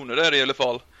tusentals kronor där i alla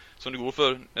fall som det går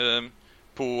för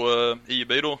på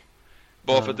eBay då.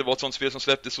 Bara för att det var ett sånt spel som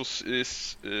släpptes så,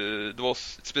 det var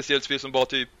ett speciellt spel som bara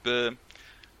typ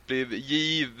blev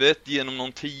givet genom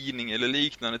någon tidning eller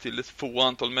liknande till ett få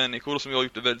antal människor, som jag har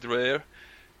gjort det väldigt rare.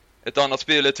 Ett annat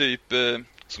spel är typ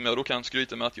som jag då kan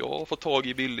skryta med att jag har fått tag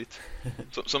i billigt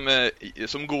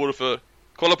som går för,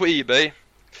 kolla på eBay.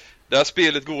 Det här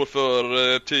spelet går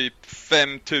för typ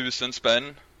 5000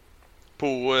 spänn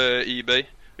på eBay.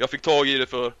 Jag fick tag i det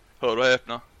för, hör och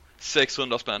häpna,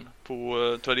 600 spänn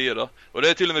på Tradera. Och det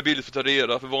är till och med billigt för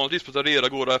Tradera, för vanligtvis på Tradera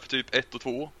går det här för typ 1 och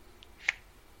 2.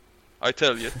 I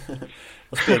tell you.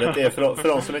 Och spelet är, för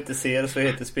de som inte ser, så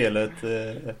heter spelet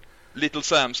Little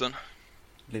Samson.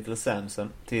 Little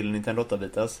Samson till Nintendo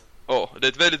 8-bitars. Ja, det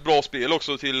är ett väldigt bra spel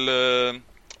också till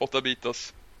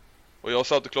 8-bitars. Och jag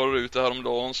satt och klarade ut det här om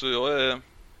dagen, så jag är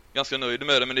ganska nöjd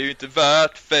med det. Men det är ju inte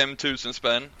värt 5000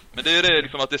 spänn. Men det är det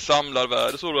liksom, att det samlar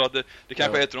värde, så då, att det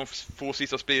kanske är ett av de få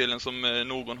sista spelen som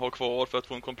någon har kvar för att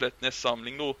få en komplett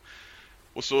nästsamling då.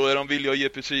 Och så är de villiga att ge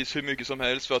precis hur mycket som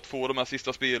helst för att få de här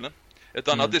sista spelen. Ett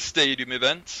annat är Stadium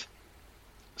Events,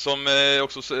 som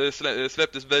också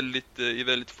släpptes i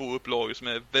väldigt få upplagor, som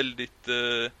är väldigt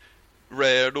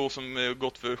rare då, som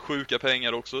gått för sjuka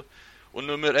pengar också. Och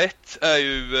nummer 1 är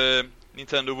ju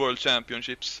Nintendo World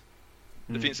Championships.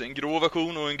 Det finns en grå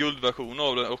version och en guldversion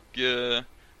av det, och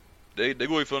det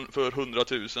går ju för 100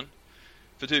 000.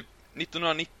 För typ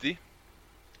 1990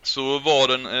 så var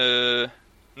den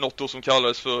något då som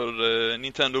kallades för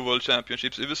Nintendo World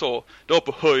Championships i USA. Det var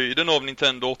på höjden av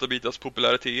Nintendo 8-bitars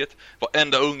popularitet.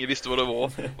 Varenda unge visste vad det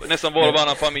var. Nästan var och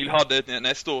varannan familj hade ett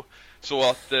NES då. Så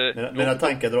att mina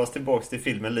tankar dras tillbaks till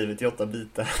filmen Livet i 8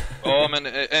 bitar. Ja, men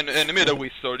ännu mer The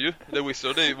Wizard ju. The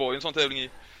Wizard, det var ju en sån tävling i.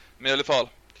 Men i alla fall.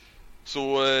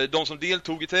 Så de som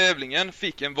deltog i tävlingen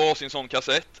fick en varsin sån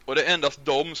kassett. Och det är endast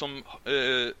de som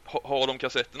har de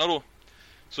kassetterna då.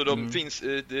 Så de finns,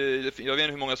 jag vet inte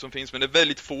hur många som finns, men det är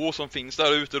väldigt få som finns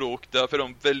där ute då, och därför är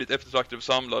de väldigt eftertraktade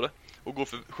för samlare och går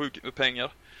för sjuka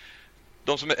pengar.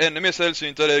 De som är ännu mer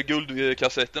sällsynta är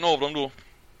guldkassetten av dem då.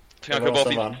 Kanske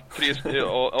bara finns tre,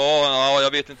 ja,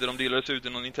 jag vet inte, de delades ut i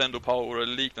någon Nintendo Power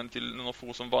eller liknande till någon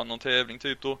få som vann någon tävling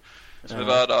typ då. Som är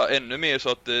värda ännu mer, så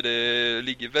att det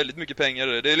ligger väldigt mycket pengar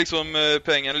i det. Det är liksom,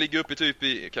 pengarna ligger uppe typ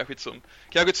i, kanske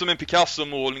inte som en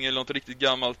Picasso-målning eller något riktigt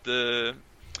gammalt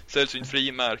sällsynt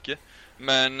frimärke.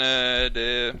 Men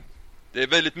det är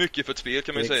väldigt mycket för ett spel,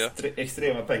 kan man ju säga.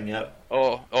 Extrema pengar.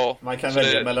 Ja. Man kan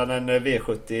välja mellan en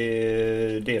V70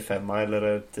 D5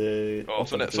 eller ett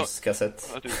 8-kassett.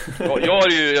 Ja,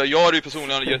 jag har ju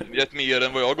personligen gett mer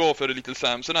än vad jag gav för Little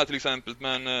Samson här till exempel.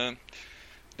 Men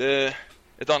det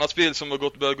ett annat spel som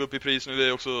har börjat gå upp i pris nu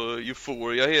är också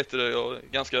Euphoria heter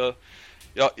det.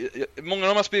 Många av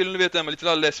de här spelen, vet jag, är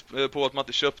lite less på att man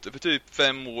inte köpte för typ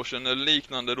 5 år sedan eller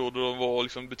liknande då de var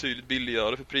liksom betydligt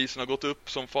billigare, för priserna har gått upp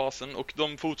som fasen och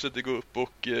de fortsätter gå upp,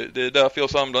 och det är därför jag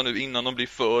samlar nu innan de blir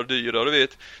för dyra, du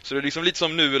vet. Så det är liksom lite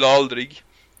som nu eller aldrig.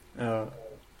 Ja.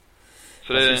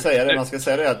 Så man ska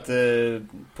säga det att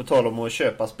på tal om att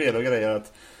köpa spel och grejer,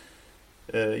 att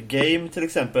Game till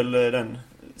exempel, den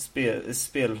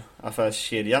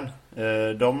spelaffärskedjan,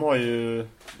 de har ju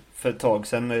för ett tag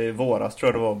sedan, i våras tror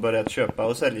jag det var, börjat köpa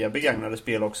och sälja begagnade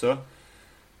spel också.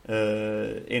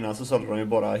 Innan så sålde de ju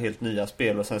bara helt nya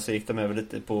spel, och sen så gick de över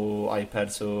lite på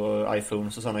iPads och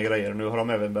iPhones och sådana grejer. Nu har de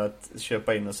även börjat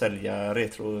köpa in och sälja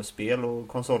retrospel och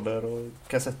konsoler och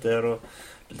kassetter och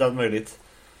lite allt möjligt.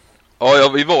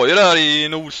 Ja, vi var ju där i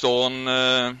Nordstan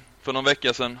för någon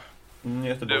vecka sedan.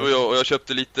 Och jag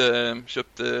köpte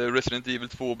Resident Evil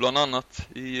 2 bland annat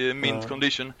i mint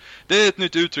condition. Det är ett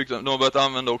nytt uttryck de har börjat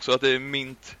använda också, att det är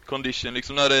mint condition,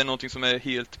 liksom när det är någonting som är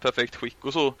helt perfekt skick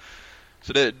och så.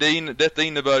 Så detta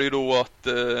innebär ju då att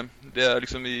det är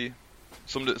liksom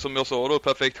som jag sa då,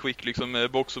 perfekt skick, liksom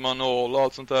med box och manual och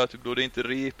allt sånt där typ, då det är inte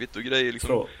repigt och grejer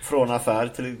liksom. Från affär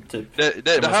till typ.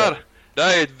 Det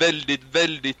här är ett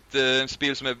väldigt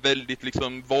spel som är väldigt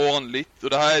liksom vanligt, och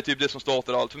det här är typ det som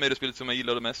startar allt för mig, det spelet som jag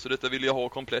gillade mest, så detta vill jag ha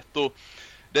komplett, och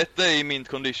detta är i mint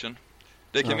condition.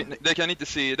 Det kan ni inte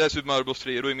se, det är Super Mario Bros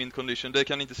 3 då i mint condition, det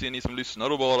kan ni inte se ni som lyssnar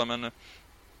då bara, men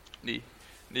ni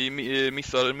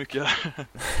missar mycket här.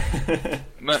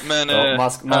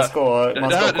 Man ska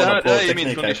kolla på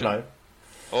Teknikhype live.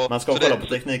 Ja, man ska kolla på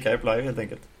Teknikhype live helt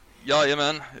enkelt.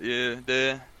 Jajamän,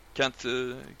 det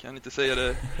kan inte säga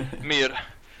det mer.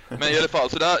 Men i alla fall,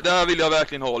 så det här vill jag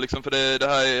verkligen ha liksom, för det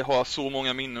här har så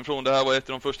många minnen från. Det här var ett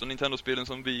av de första Nintendo-spelen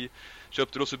som vi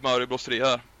köpte då, Super Mario Bros 3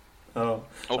 här. Ja.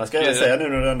 Jag ska även säga nu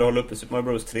när du ändå håller uppe Super Mario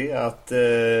Bros 3 att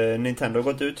Nintendo har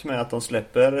gått ut med att de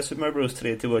släpper Super Mario Bros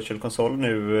 3 till Virtual Console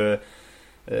nu.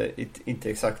 Inte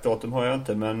exakt datum har jag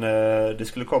inte, men det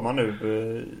skulle komma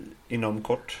nu inom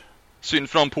kort. Synd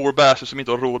från poor basher som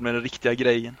inte har råd med den riktiga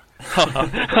grejen.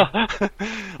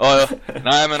 ja.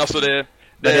 Nej, men alltså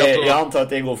jag antar att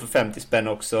det går för 50 spänn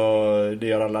också. Det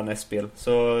gör alla NES-spel.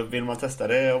 Så vill man testa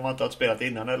det om man inte har spelat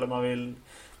innan, eller man vill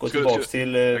gå tillbaka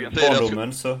till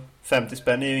barndomen, så 50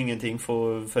 spänn är ju ingenting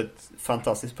för ett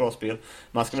fantastiskt bra spel.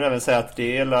 Man ska väl även säga att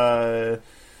det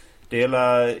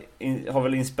har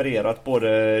väl inspirerat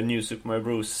både New Super Mario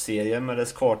Bros-serien med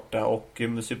dess karta och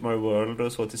Super Mario World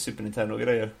och så till Super Nintendo och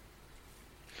grejer.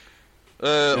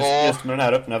 Just med den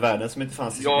här öppna världen som inte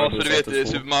fanns i Super Mario Bros. Ja, så du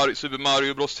vet, Super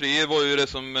Mario Bros 3 var ju det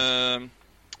som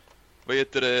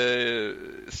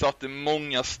satte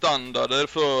många standarder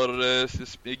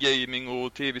för gaming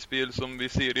och tv-spel som vi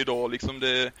ser idag liksom.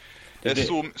 Det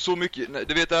är så mycket,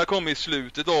 du vet, det här kom i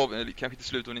slutet av, eller kanske inte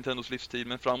slutet av Nintendos livstid,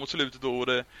 men framåt slutet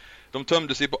då, de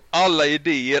tömde sig på alla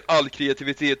idéer, all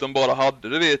kreativitet de bara hade,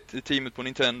 du vet, teamet på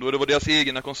Nintendo. Det var deras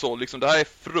egna konsol liksom. Det här är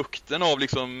frukten av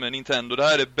liksom Nintendo. Det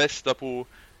här är det bästa på,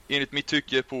 enligt mitt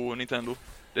tycke, på Nintendo.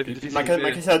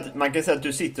 Man kan säga att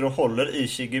du sitter och håller i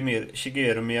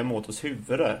Shigeru Miyamotos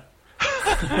huvud där.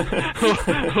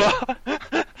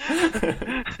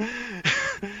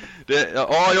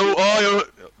 Ja,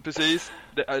 precis.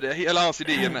 Det är hela hans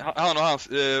idé med han och hans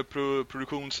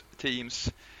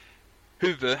produktionsteams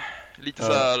huvud. Lite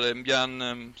så här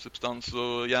järnsubstans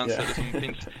och hjärnceller som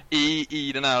finns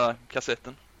i den här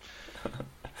kassetten.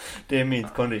 Det är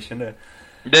mint condition det.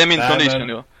 Det är min condition,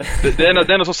 ja. Det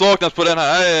enda som saknas på den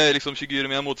här är liksom Shigeru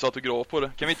Miyamotos autograf på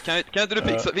det. Kan inte du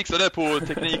fixa det på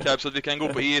Teknikhype så att vi kan gå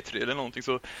på E3 eller någonting,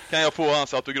 så kan jag få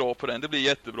hans autograf på den. Det blir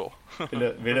jättebra.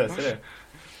 Vi löser det.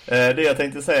 Det jag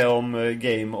tänkte säga om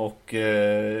Game och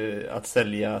att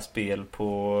sälja spel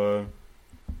på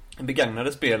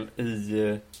begagnade spel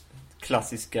i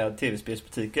klassiska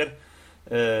tv-spelsbutiker.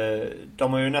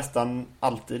 De har ju nästan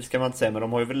alltid, ska man inte säga, men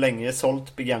de har ju väl länge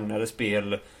sålt begagnade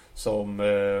spel som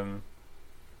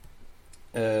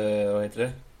vad heter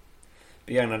det?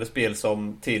 begagnade spel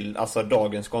som till alltså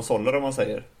dagens konsoler om man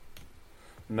säger.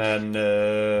 Men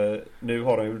nu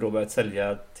har de ju då börjat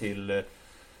sälja till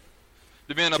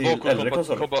du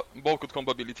menar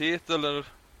bakåtkompatibilitet eller?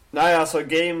 Nej, alltså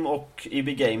Game och EB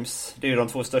Games, det är ju de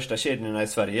två största kedjorna i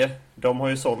Sverige. De har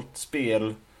ju sålt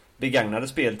begagnade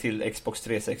spel till Xbox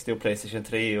 360 och PlayStation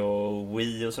 3 och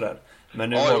Wii och sådär. Men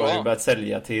nu har de ju börjat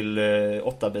sälja till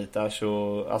 8-bitars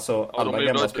och alltså alla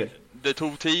gamla spel. Det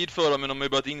tog tid för dem, men de har ju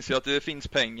börjat inse att det finns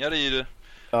pengar i det.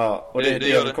 Ja, och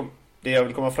det jag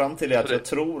vill komma fram till är att jag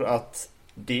tror att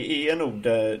det är nog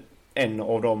en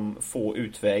av de få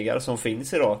utvägar som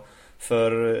finns idag.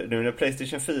 För nu när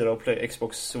PlayStation 4 och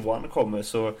Xbox One kommer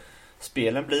så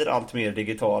spelen blir allt mer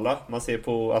digitala. Man ser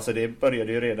på, alltså det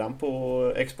började ju redan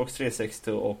på Xbox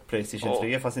 360 och PlayStation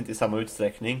 3 fast inte i samma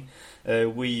utsträckning.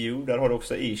 Wii U, där har du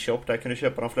också eShop, där kan du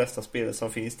köpa de flesta spel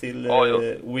som finns till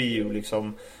Wii U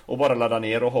liksom, och bara ladda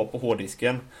ner och ha på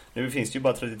hårddisken. Nu finns det ju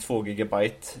bara 32 GB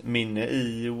minne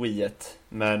i Wii 1,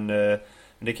 men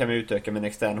det kan vi utöka med en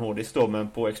extern hårddisk då, men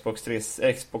på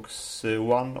Xbox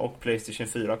One och PlayStation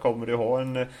 4 kommer du ha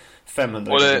en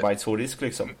 500 GB hårddisk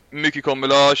liksom. Mycket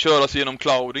kommer att köras genom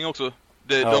clouding också.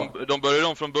 De började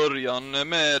om från början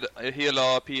med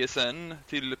hela PSN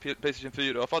till PlayStation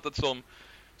 4 har fattat som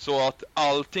så att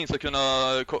allting ska kunna,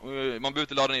 man behöver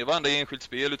inte ladda ner varenda enskilt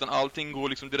spel utan allting går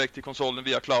liksom direkt till konsolen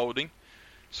via clouding.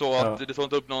 Så att det tar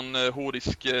inte upp någon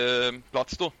hårddisk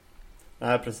plats då.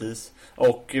 Nej, precis.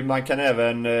 Och man kan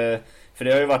även, för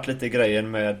det har ju varit lite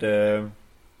grejen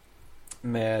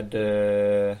med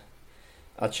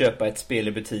att köpa ett spel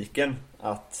i butiken,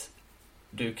 att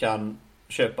du kan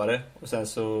köpa det och sen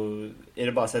så är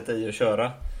det bara att sätta i och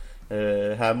köra.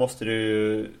 Här måste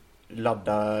du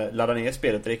ladda ner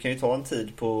spelet. Det kan ju ta en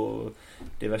tid på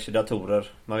diverse datorer.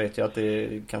 Man vet ju att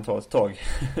det kan ta ett tag.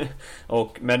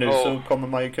 Men nu så kommer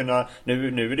man ju kunna, nu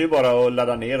är det ju bara att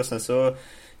ladda ner och sen så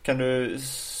kan du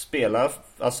spela,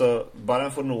 alltså bara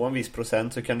den får nå en viss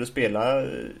procent så kan du spela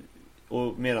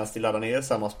och medan du laddar ner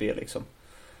samma spel liksom.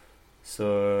 Så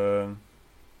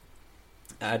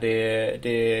jag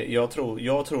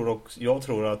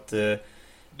tror att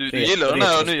du gillar den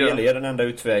här nya är den enda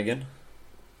utvägen.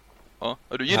 Ja,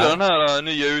 du gillar den här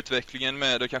nya utvecklingen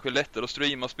med det kanske lättare att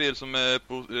streama spel som är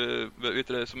på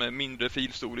som är mindre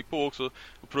filstorlek på också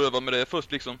och pröva med det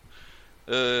först liksom.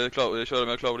 Köra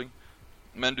med clouding.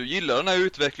 Men du gillar den här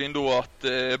utvecklingen då att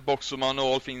box och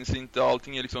manual finns inte,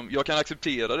 allting är liksom, jag kan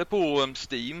acceptera det på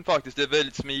Steam faktiskt, det är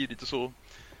väldigt smidigt och så.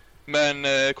 Men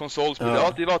konsolspel har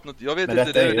alltid varit något, jag vet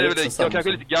inte, det är väl jag kanske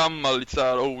är lite gammal, lite så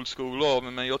här old school av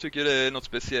men jag tycker det är något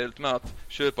speciellt med att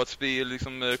köpa ett spel,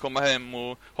 liksom komma hem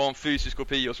och ha en fysisk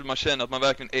kopia och så man känner att man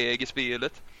verkligen äger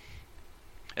spelet.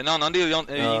 En annan del jag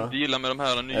inte gillar med de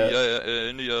här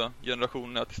nya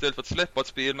generationerna är att istället för att släppa ett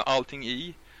spel med allting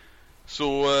i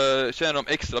så tjänar de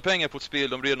extra pengar på ett spel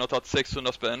de redan har tagit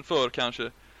 600 spänn för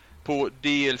kanske på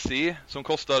DLC som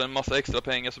kostar en massa extra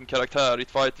pengar som karaktär i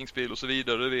ett fightingspel och så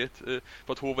vidare, du vet,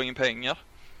 för att hova in pengar.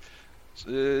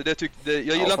 Jag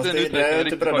gillar inte den utvecklingen. Jag är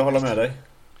inte beredd att hålla med dig.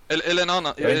 Eller en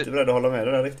annan. Jag är inte beredd att hålla med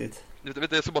dig där riktigt.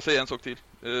 Jag ska bara säga en sak till.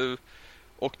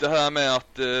 Och det här med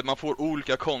att man får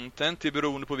olika content till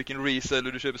beroende på vilken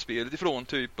reseller du köper spelet ifrån.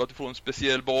 Typ att du får en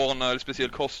speciell bana eller speciell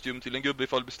kostym till en gubbe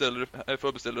ifall du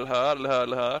förbeställer det här eller här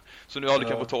eller här. Som du aldrig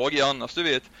kan få tag i annars, du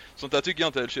vet. Sånt där tycker jag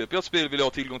inte. Köper jag ett spel vill jag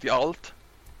ha tillgång till allt.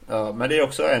 Ja, men det är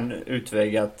också en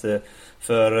utväg att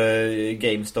för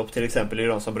GameStop till exempel är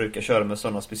de som brukar köra med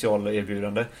sådana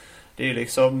specialerbjudande. Det är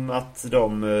liksom att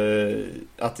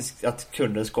att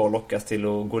kunden ska lockas till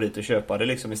att gå dit och köpa det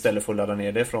liksom istället för att ladda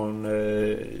ner det från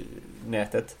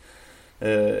nätet.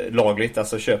 Lagligt,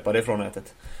 alltså köpa det från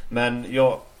nätet. Men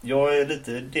jag är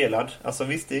lite delad. Alltså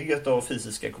visst, det är gött att ha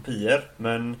fysiska kopior,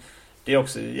 men det är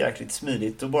också jäkligt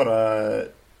smidigt att bara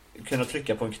kunna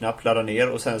trycka på en knapp, ladda ner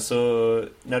och sen så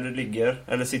när du ligger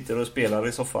eller sitter och spelar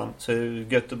i soffan så är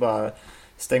det gött att bara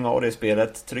stänga av det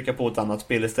spelet, trycka på ett annat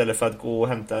spel istället för att gå och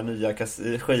hämta nya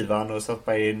skivan och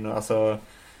stoppa in. Alltså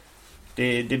det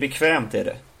är bekvämt är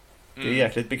det. Det är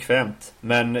jäkligt bekvämt.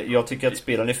 Men jag tycker att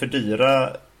spelen är för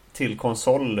dyra till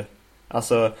konsol.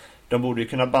 Alltså de borde ju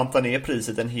kunna banta ner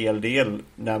priset en hel del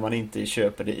när man inte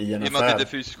köper det i en affär.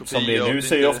 Som det är nu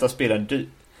så är ju ofta spelen dyr.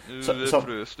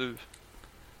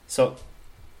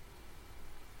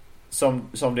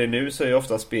 Som det är nu så är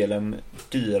ofta spelen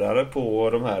dyrare på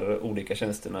de här olika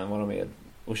tjänsterna än vad de är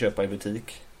att köpa i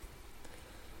butik.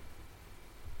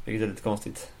 Vilket är lite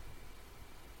konstigt.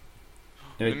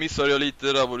 Nu missade jag lite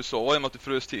där vad du sa om att du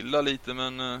frös till där lite,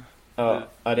 men... Ja,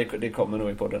 det kommer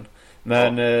nog i podden.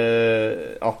 Men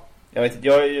Jag vet,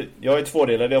 jag är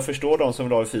tvådelad. Jag förstår de som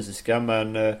vill ha det fysiska,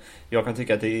 men jag kan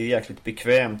tycka att det är jäkligt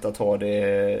bekvämt att ha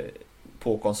det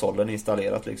på konsolen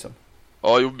installerat liksom.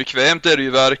 Ja, jo, bekvämt är det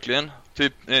ju verkligen.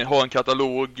 Typ ha en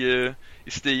katalog i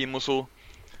Steam och så.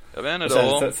 Jag vet inte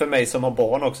och sen för mig som har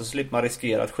barn också, så slipper man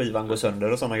riskera att skivan går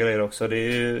sönder och sådana grejer också. Det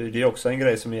är också en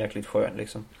grej som är jäkligt skön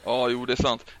liksom. Ja, jo, det är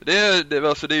sant. Det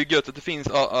är ju gött att det finns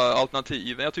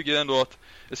alternativ. Jag tycker ändå att,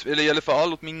 eller i alla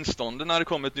fall åtminstone när det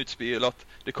kommer ett nytt spel, att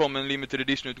det kommer en limited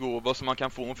edition-utgåva så man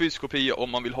kan få en fysisk kopia om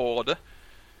man vill ha det.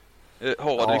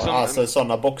 Ja, liksom. Alltså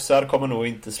sådana boxar kommer nog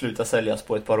inte sluta säljas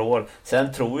på ett par år.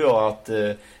 Sen tror jag att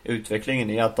utvecklingen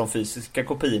är att de fysiska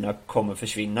kopiorna kommer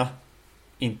försvinna.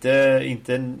 Inte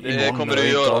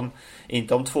imorgon,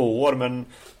 inte om 2 år, men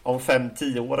om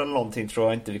 5-10 år eller någonting tror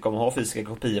jag inte vi kommer ha fysiska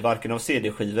kopior, varken av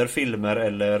CD-skivor, filmer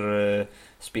eller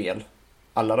spel.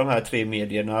 Alla de här 3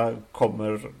 medierna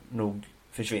kommer nog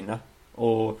försvinna.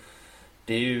 Och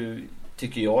det är ju,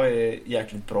 tycker jag, är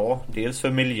jäkligt bra. Dels för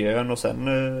miljön och sen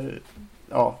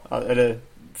eller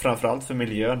framförallt för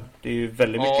miljön. Det är ju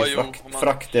väldigt mycket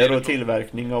frakter och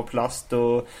tillverkning av plast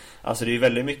och alltså det är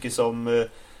väldigt mycket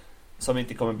som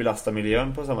inte kommer belasta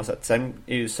miljön på samma sätt. Sen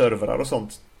är ju servrar och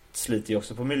sånt sliter ju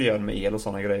också på miljön med el och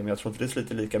sådana grejer, men jag tror inte det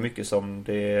sliter lika mycket som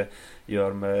det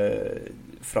gör med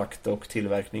frakt och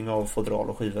tillverkning av fodral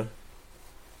och skivor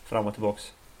fram och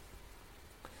tillbaks.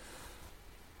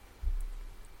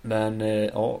 Men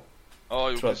ja,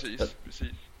 jo, precis.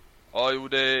 Ja, jo,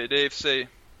 det är i och för sig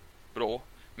bra.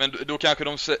 Men då kanske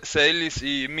de säljs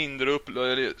i mindre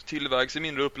eller tillverkas i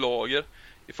mindre upplagor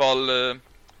ifall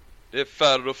det är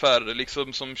färre och färre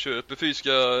liksom som köper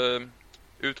fysiska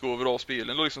utgåvor av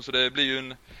spelen då, liksom, så det blir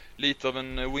ju lite av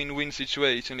en win-win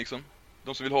situation liksom.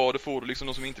 De som vill ha det får det liksom,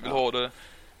 de som inte vill ha det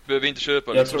behöver inte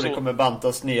köpa. Jag tror det kommer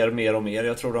bantas ner mer och mer.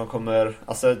 Jag tror jag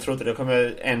tror inte det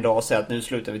kommer en dag säga att nu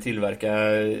slutar vi tillverka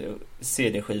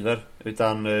CD-skivor,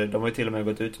 utan de har ju till och med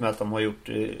gått ut med att de har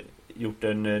gjort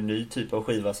en ny typ av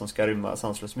skiva som ska rymma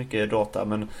sanslöst mycket data,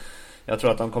 men jag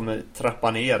tror att de kommer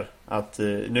trappa ner att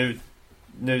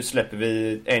nu släpper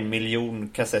vi 1 miljon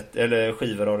kassett eller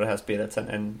skivor av det här spelet,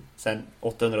 sen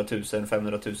 800 000,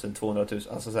 500 000, 200 000,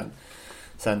 alltså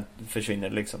sen försvinner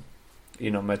det liksom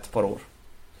inom ett par år.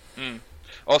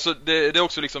 Alltså det är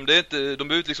också liksom, det är inte, de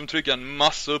behöver liksom trycka en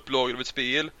massa upplagor av ett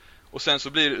spel och sen så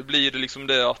blir det liksom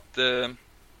det att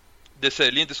det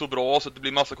säljer inte så bra så att det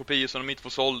blir massa kopior som de inte får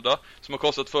sålda, som har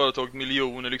kostat företaget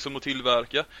miljoner liksom att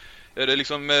tillverka. Är det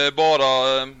liksom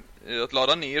bara att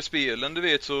ladda ner spelen, du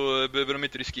vet, så behöver de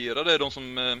inte riskera det, de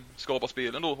som skapar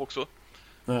spelen då också.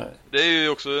 Nej. Det är ju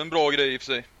också en bra grej i och för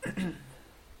sig.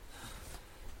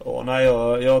 Ja, nej,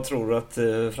 jag tror att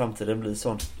framtiden blir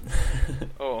sån.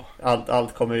 Ja.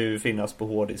 Allt kommer ju finnas på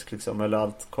hårddisk liksom, eller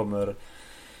allt kommer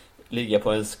ligga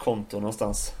på ens konto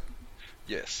någonstans.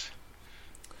 Yes.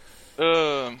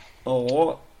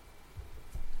 Ja.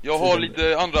 Jag har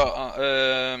lite andra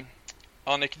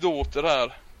anekdoter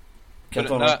här.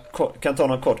 Kan ta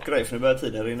någon kort grej för nu börjar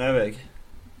tiden rinna iväg.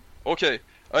 Okej.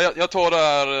 Ja, jag tar det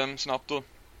här snabbt då.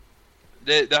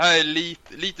 Det här är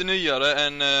lite nyare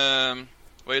än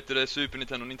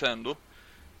Super Nintendo.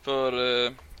 För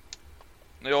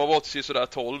när jag var till sådär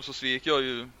 12 så svek jag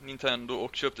ju Nintendo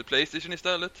och köpte PlayStation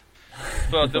istället.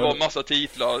 För att det var massa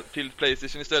titlar till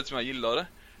PlayStation istället som jag gillade.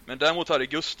 Men däremot hade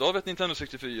Gustav ett Nintendo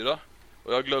 64.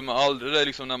 Och jag glömmer aldrig det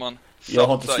liksom när man... Jag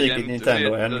har inte svikit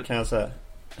Nintendo än, kan jag säga.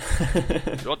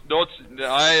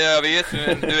 Nej, jag vet.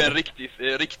 Du är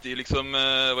en riktig liksom,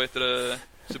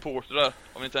 supporter där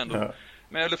av Nintendo. Ja.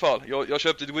 Men i alla fall, jag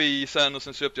köpte ett Wii sen och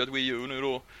sen köpte jag ett Wii U nu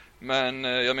då. Men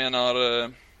jag menar,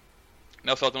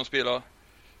 när jag satt och spelade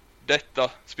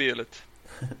detta spelet.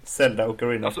 Zelda och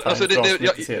Ocarina of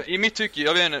Time. I mitt tycke,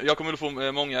 jag vet inte, jag kommer att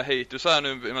få många haters här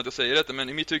nu med att jag säger detta, men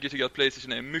i mitt tycke tycker jag att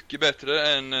PlayStation är mycket bättre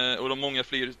än, och de många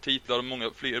fler titlar och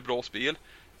många fler bra spel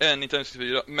än Nintendo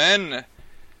 64. Men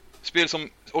spel som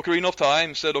Ocarina of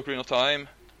Time, Zelda Ocarina of Time,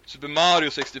 Super Mario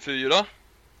 64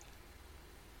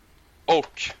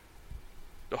 och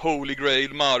The Holy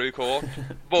Grail Mario Kart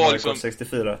var liksom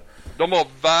 64. De var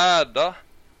värda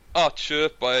att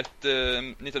köpa ett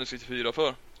Nintendo 64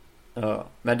 för. Ja,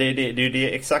 men det är ju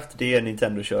exakt det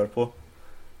Nintendo kör på.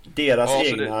 Deras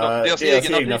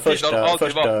egna första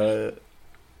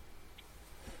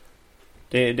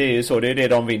det är ju så, det är det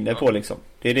de vinner på liksom.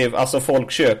 Det är det, alltså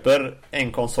folk köper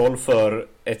en konsol för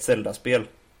ett Zelda-spel.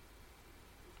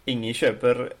 Ingen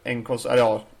köper en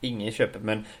konsol, ingen köper,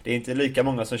 men det är inte lika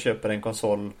många som köper en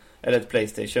konsol eller ett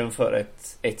PlayStation för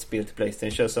ett spel till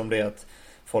PlayStation som det är att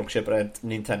folk köper ett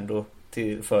Nintendo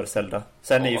för Zelda.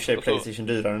 Sen är ju för sig PlayStation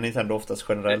dyrare än Nintendo oftast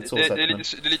generellt. Det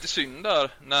är lite synd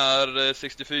där när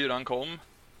 64 kom.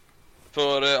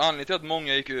 För anledningen till att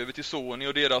många gick över till Sony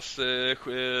och deras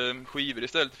skivor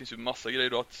istället, det finns ju massa grejer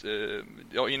då att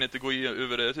jag hinner inte gå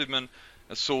över det typ, men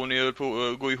Sony höll på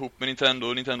att gå ihop med Nintendo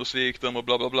och Nintendo svek dem och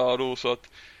bla bla bla då, så att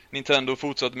Nintendo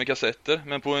fortsatte med kassetter.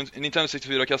 Men på en Nintendo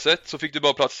 64-kassett så fick du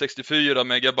bara plats 64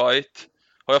 megabyte,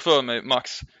 har jag för mig,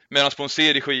 max. Medan på en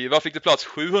CD-skiva fick det plats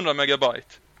 700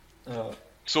 megabyte. Ja.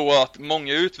 Så att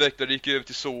många utvecklare gick över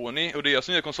till Sony och deras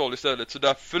nya konsol istället. Så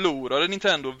där förlorade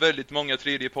Nintendo väldigt många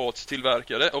tredjeparts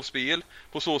tillverkare av spel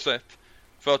på så sätt.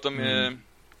 För att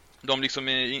de liksom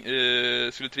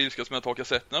skulle trilskas med att ta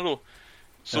kassetterna då.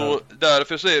 Så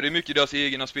därför så är det mycket deras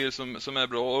egna spel som är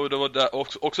bra. Och det var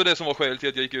också det som var skälet till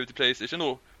att jag gick över till PlayStation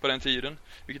då på den tiden.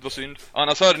 Vilket var synd.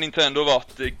 Annars hade Nintendo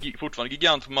varit fortfarande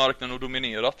gigant på marknaden och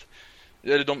dominerat.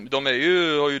 De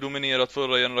har ju dominerat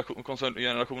förra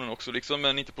konsolgenerationen också liksom,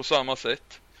 men inte på samma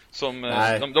sätt som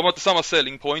de har inte samma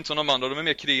selling point som de andra. De är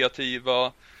mer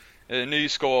kreativa,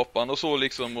 nyskapande och så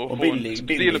liksom, och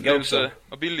billiga också.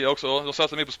 Ja, billiga också. De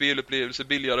satsar mer på spelupplevelser,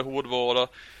 billigare hårdvara.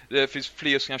 Det finns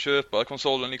fler som kan köpa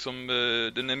konsolen liksom,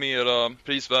 den är mera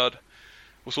prisvärd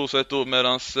och så sätt då,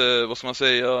 medans vad ska man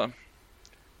säga,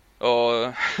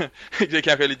 ja, det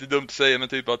kanske är lite dumt att säga, men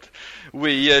typ att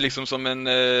Wii är liksom som en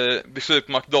besök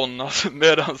på McDonalds,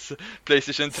 medans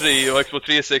PlayStation 3 och Xbox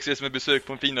 360 är som ett besök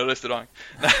på en finare restaurang.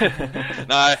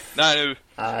 nej,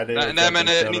 men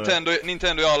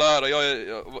Nintendo är alla ära. Jag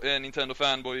är Nintendo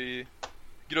fanboy i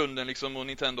grunden liksom, och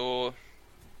Nintendo,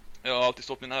 jag har alltid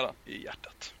stått min nära i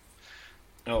hjärtat.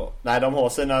 Ja, nej, de har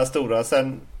sina stora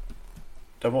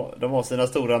de har sina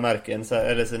stora märken,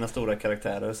 eller sina stora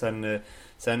karaktärer.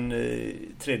 Sen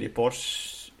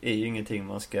tredjeparts är ju ingenting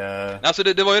man ska... Alltså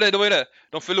det var ju det.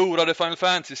 De förlorade Final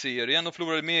Fantasy-serien, de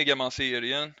förlorade Mega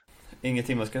Man-serien.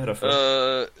 Ingenting man ska höra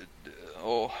för.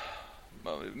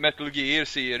 Metal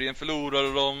Gear-serien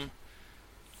förlorade de.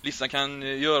 Listan kan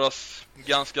göras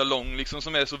ganska lång liksom,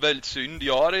 som är så väldigt synd.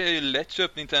 Jag hade ju lätt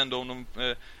köpt Nintendo om de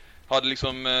hade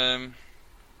liksom...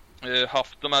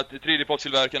 haft de här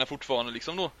tredjepartstillverkarna fortfarande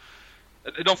liksom då.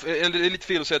 Det är lite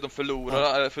fel att säga att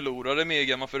de förlorade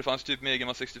Mega Man, för det fanns typ Mega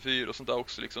Man 64 och sånt där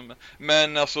också liksom.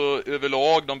 Men alltså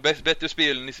överlag de bättre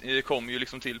spelen kom ju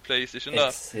liksom till PlayStation där.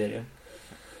 X-serien.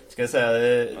 Ska jag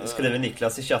säga, skriver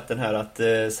Niklas i chatten här att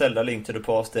Zelda Link to the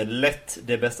Past är lätt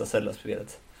det bästa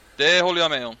Zelda-spelet. Det håller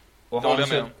jag med om. Och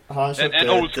han köpte en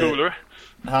old schooler.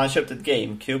 Han köpte ett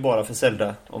GameCube bara för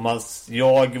Zelda. Och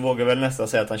jag vågar väl nästan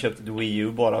säga att han köpte ett Wii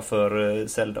U bara för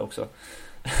Zelda också.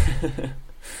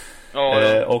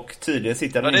 Ja. Och tydligen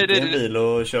sitter han inte i en bil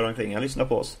och kör omkring. Han lyssnar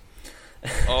på oss.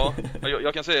 Ja,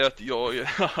 jag kan säga att jag...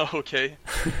 Okej.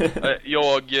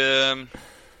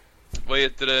 Vad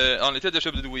heter det? Anledningen till att jag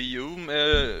köpte ett Wii U,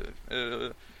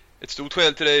 ett stort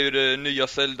skäl till det är ju det nya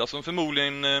Zelda som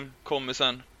förmodligen kommer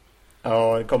sen.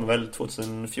 Ja, det kommer väl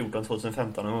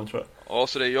 2014-2015 någon gång, tror jag. Ja,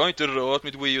 så jag har inte rört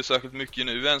mitt Wii U särskilt mycket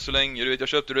nu än så länge. Du vet, jag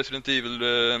köpte Resident Evil...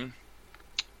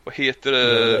 vad heter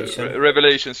det?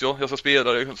 Revelations, ja. Jag ska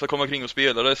spela det. Jag ska komma kring och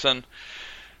spela det sen.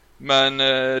 Men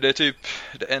det är typ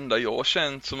det enda jag har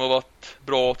känt som har varit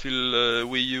bra till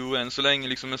Wii U än så länge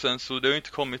liksom. Men sen så det har ju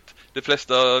inte kommit. De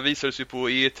flesta visades ju på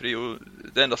E3 och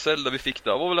det enda Zelda vi fick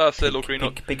där var väl det här Zelda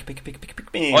Ocarina.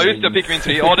 Ja, just det, Pikmin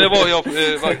 3. Ja, det var jag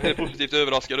var positivt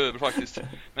överraskad över faktiskt.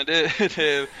 Men det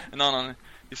är en annan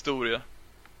historia.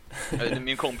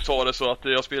 Min kompis sa det så att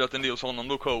jag har spelat en del hos honom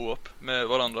då, co-op med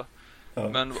varandra. Ja.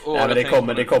 Men det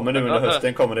kommer nu under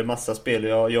hösten, kommer det massa spel.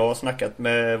 Jag har snackat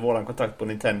med våran kontakt på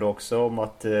Nintendo också om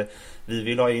att vi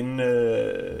vill ha in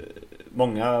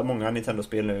många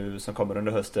Nintendo-spel nu som kommer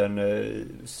under hösten.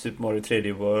 Super Mario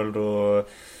 3D World och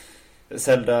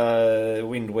Zelda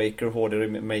Wind Waker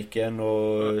HD-remaken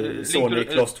och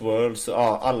Sonic Lost Worlds.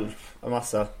 Ja,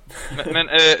 massa. Men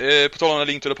på tal om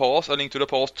Link to the Past, Link to the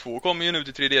Past 2 kommer ju nu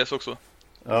till 3DS också.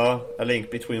 Ja, A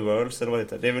Link Between Worlds eller vad det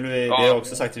heter. Det vill vi, det har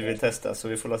också sagt att vi vill testa, så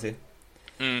vi får la se.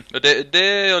 Det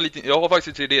är jag har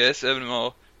faktiskt 3DS, även om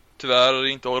jag tyvärr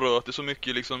inte har rört det så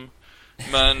mycket liksom.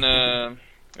 Men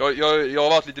jag har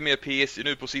varit lite mer PC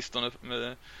nu på sistone.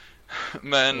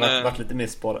 Men varit lite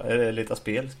mer lite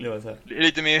spel skulle jag säga.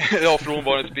 Lite mer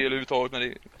frånvarande spel överhuvudtaget, men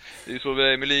det är så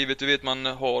det är med livet, du vet,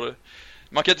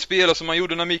 man kan inte spela som man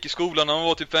gjorde när man gick i skolan när man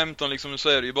var typ 15 liksom, så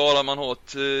är det ju bara man har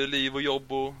ett liv och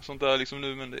jobb och sånt där liksom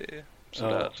nu, men det är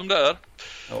som det är.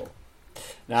 Ja.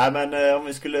 Nej, men om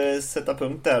vi skulle sätta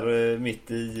punkt där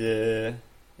mitt i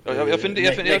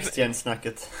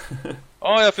Next-gen-snacket.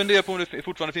 Ja, jag funderar på om det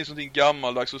fortfarande finns någonting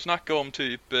gammaldags att snacka om,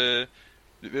 typ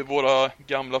våra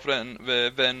gamla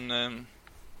vän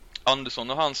Andersson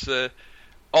och hans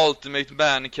Ultimate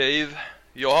Man Cave.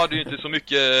 Jag hade ju inte så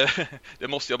mycket, det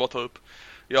måste jag bara ta upp.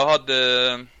 Jag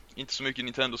hade inte så mycket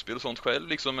Nintendo-spel och sånt själv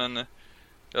liksom, men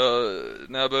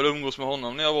När jag började umgås med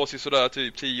honom när jag var sådär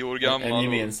typ 10 år gammal.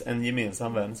 En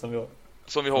gemensam vän som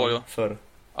vi har, ja. För.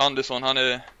 Andersson, han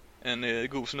är en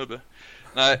god snubbe.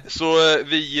 Nej, så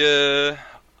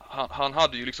han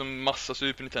hade ju liksom massa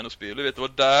Super Nintendo-spel. Du vet, det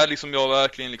var där liksom jag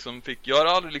verkligen liksom fick... Jag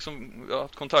hade aldrig liksom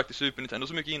haft kontakt i Super Nintendo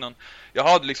så mycket innan. Jag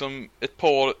hade liksom ett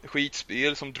par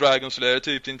skitspel som Dragon Slayer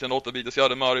typ till Nintendo 8-bitars. Jag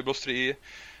hade Mario Bros 3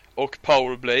 och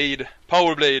Power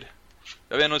Blade.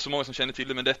 Jag vet inte så många som känner till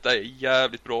det, men detta är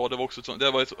jävligt bra. Det var också ett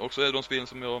av de spelen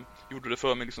som jag gjorde det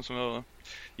för mig liksom, som jag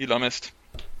gillar mest.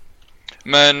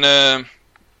 Men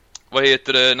vad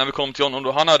heter det, när vi kom till honom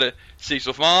då, han hade Six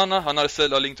of Mana, han hade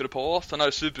Zelda Link to the Past, han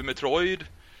hade Super Metroid,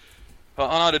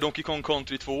 han hade Donkey Kong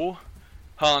Country 2,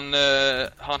 han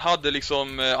hade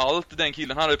liksom allt, den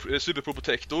killen, han hade Super Pro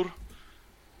Protector.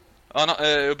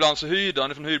 Ibland så hyrde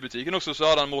han från hyrbutiken också, så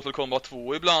hade han Mortal Kombat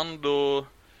 2 ibland. Och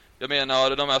jag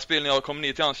menar, de här spelen jag kom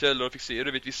ner till hans källor och fick se,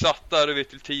 du vet, vi satt där, du vet,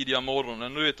 till tidiga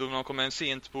morgonen, du vet, och när man kom en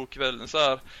sent på kvällen så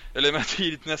här, eller med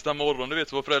tidigt nästa morgon, du vet,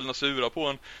 så var föräldrarna sura på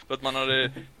en för att man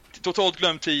hade totalt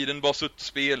glömt tiden, bara suttit och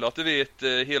spelat, du vet,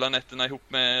 hela nätterna ihop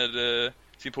med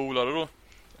sin polare då.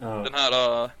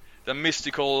 Ja. Den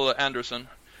Mystical Anderson.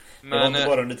 Men, det var inte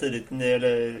bara under tidigt,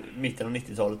 eller mitten av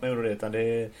 90-talet man gjorde det, utan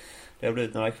det har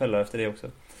blivit några kvällar efter det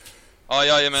också. Ja,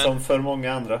 jajamän. Som för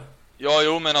många andra. Ja,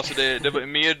 jo, men alltså det var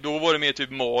mer, då var det mer typ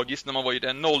magiskt när man var i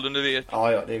den åldern, du vet.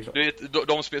 Ja, det är klart. Du vet,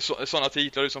 de spel, sådana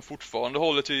titlar som fortfarande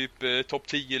håller typ topp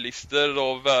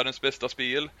 10-listor av världens bästa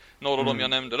spel. Några av dem jag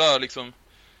nämnde där liksom.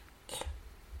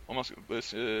 Om man ska,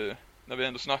 när vi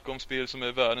ändå snackar om spel som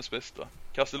är världens bästa.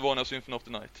 Castlevania Symphony of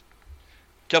the Night.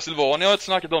 Castlevania har jag inte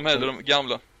snackat om heller, de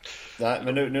gamla. Nej,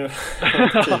 men nu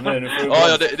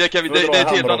ja, det kan vi, det är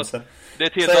ett helt annat. Det är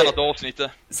ett helt annat avsnitt.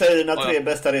 Säg dina tre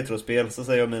bästa retrospel, så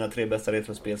säger jag mina 3 bästa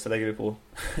retrospel, så lägger vi på.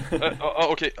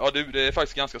 Okej, ja, det är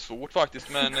faktiskt ganska svårt faktiskt,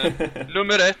 men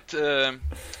nummer 1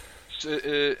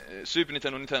 Super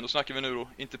Nintendo snackar vi nu då,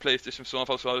 inte PlayStation, så i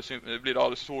alla fall så blir det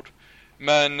alldeles svårt.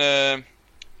 Men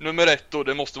nummer 1 då,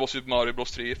 det måste vara Super Mario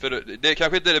Bros 3, för det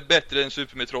kanske inte är bättre än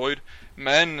Super Metroid,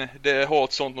 men det har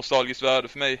ett sånt nostalgiskt värde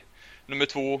för mig. Nummer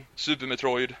 2, Super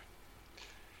Metroid.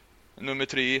 Nummer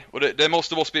 3, och det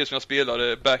måste vara spel som jag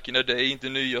spelade back in the day, inte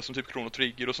nya som typ Chrono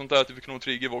Trigger och sånt där, typ Chrono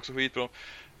Trigger var också skitbra.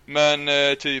 Men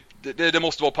typ, det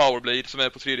måste vara Power Blade som är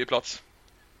på 3:e plats.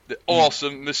 Det är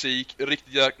awesome musik,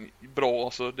 riktigt bra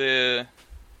alltså, det är...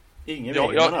 Ingen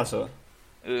Megaman alltså?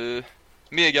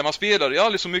 Megaman spelade jag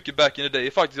aldrig så mycket back in the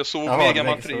day, faktiskt jag såg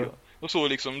Megaman 3 och så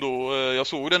liksom då, jag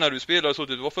såg det när du spelade, så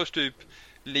det var först typ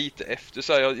lite efter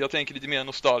så här, jag tänker lite mer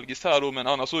nostalgiskt här då, men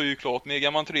annars så är ju klart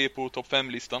Megaman 3 på topp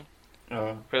 5-listan.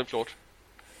 Ja. Självklart.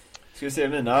 Ska vi se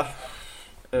mina.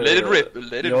 Let it rip.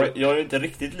 Jag är inte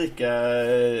riktigt lika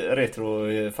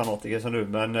retro-fanatiker som du,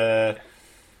 men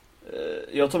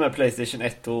jag tar med PlayStation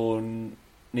 1 och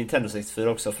Nintendo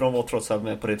 64 också, för de var trots allt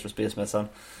med på retrospelsmässan.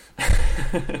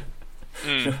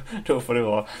 Då får det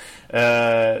vara.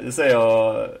 Det säger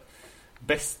jag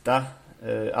bästa.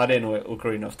 Ja, det är nog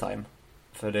Ocarina of Time.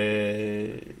 För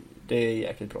det är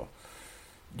jäkligt bra.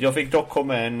 Jag fick dock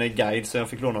komma med en guide, så jag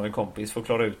fick låna av en kompis för att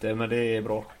klara ut det, men det är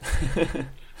bra.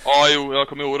 Ja, jo, jag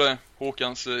kommer ihåg det.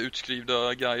 Håkans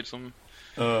utskrivna guide som...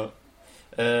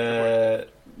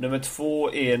 Nummer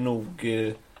 2 är nog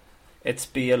ett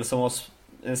spel som har...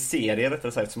 En serie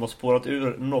rättare sagt, som har spårat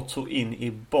ur något så in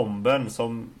i bomben,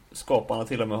 som skaparna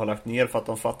till och med har lagt ner för att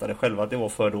de fattade själva att det var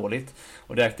för dåligt.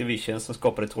 Och det är Activision som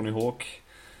skapade Tony Hawk.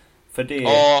 För det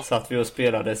satt vi och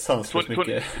spelade sanslöst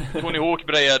mycket. Tony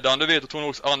Hawk-brädan, du vet, och Tony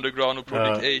Hawks Underground och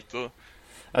Project 8 och...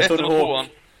 Tony Hawk,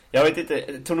 jag vet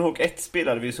inte, Tony Hawk 1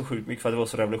 spelade vi så sjukt mycket för att det var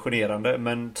så revolutionerande,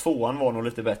 men 2an var nog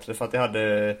lite bättre för att det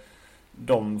hade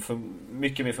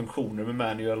mycket mer funktioner med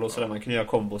manual och sådär, man kunde göra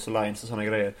combos och lines och sådana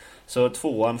grejer. Så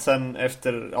 2an sen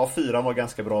efter, 4an var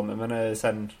ganska bra med, men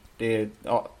sen det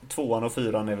 2an och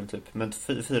 4an är väl typ, men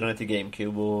 4an är till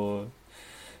GameCube och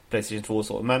PlayStation 2 och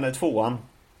så, men 2an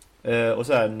och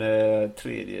sen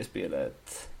tredje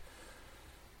spelet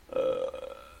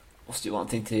måste ju vara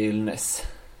någonting till NES.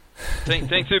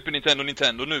 Tänk Super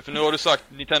Nintendo nu, för nu har du sagt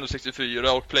Nintendo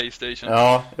 64 och PlayStation.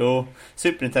 Ja, jo.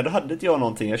 Super Nintendo hade inte jag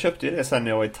någonting. Jag köpte ju det sen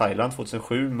när jag var i Thailand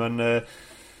 2007, men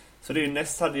så det är ju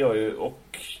NES hade jag ju,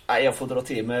 och jag får dra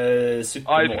till med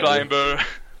Super Mario. Climber.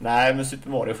 Nej, men Super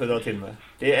Mario får jag dra till med.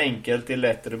 Det är enkelt, det är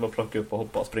lätt, det är bara att plocka upp och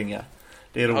hoppa och springa.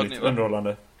 Det är roligt,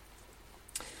 underhållande.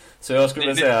 Så jag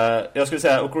skulle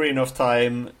säga Ocarina of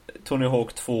Time, Tony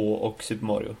Hawk 2 och Super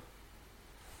Mario.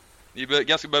 Ni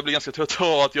börjar bli ganska trött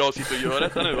av att jag sitter och gör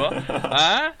detta nu, va?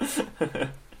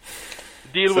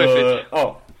 Deal with it.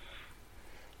 Ja.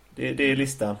 Det är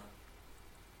listan.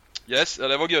 Yes,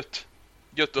 det var gött.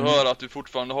 Gött att höra att du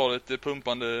fortfarande har ett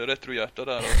pumpande retrohjärta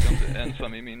där och att jag inte är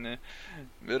ensam i min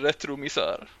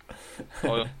retromisär.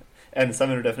 Ja.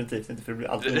 Ensam är du definitivt inte, för det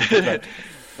blir alltid väldigt.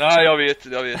 Nej, jag vet.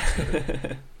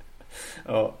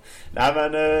 Ja. Nej,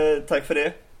 men tack för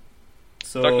det.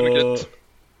 Så tack så mycket.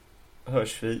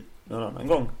 Hörs vi någon annan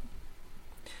gång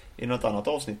i något annat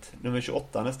avsnitt. Nummer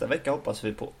 28 nästa vecka hoppas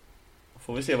vi på.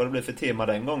 Får vi se vad det blir för tema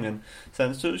den gången.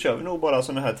 Sen så kör vi nog bara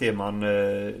såna här teman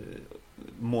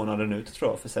månaden ut,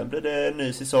 tror jag. För sen blir det en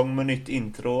ny säsong med nytt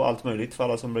intro och allt möjligt för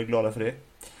alla som blir glada för det.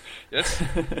 Yes.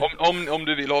 Om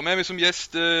du vill ha med mig som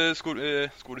gäst,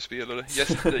 skådespelare,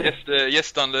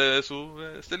 gästande, så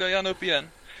ställer jag gärna upp igen.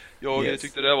 Jag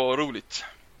tyckte det var roligt.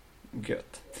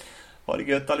 Gött. Ha det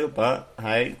gött allihopa.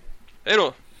 Hej. Hej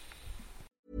då.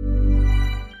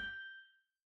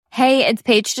 Hey, it's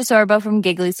Paige DeSorbo from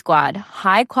Giggly Squad.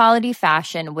 High quality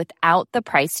fashion without the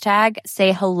price tag.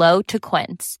 Say hello to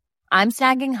Quince. I'm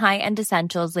snagging high-end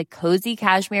essentials like cozy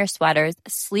cashmere sweaters,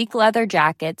 sleek leather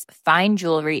jackets, fine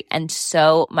jewelry, and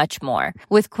so much more.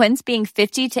 With Quince being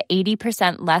 50 to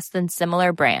 80% less than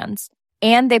similar brands.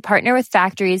 And they partner with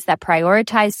factories that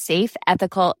prioritize safe,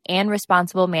 ethical, and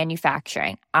responsible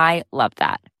manufacturing. I love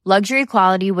that. Luxury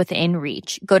quality within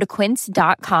reach. Go to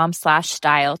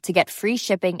quince.com/style to get free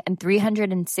shipping and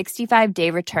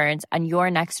 365-day returns on your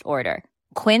next order.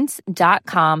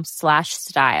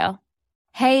 Quince.com/style.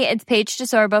 Hey, it's Paige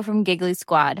DeSorbo from Giggly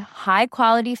Squad. High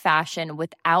quality fashion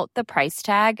without the price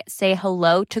tag. Say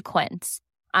hello to Quince.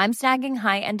 I'm snagging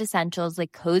high-end essentials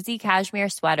like cozy cashmere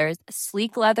sweaters,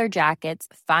 sleek leather jackets,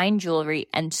 fine jewelry,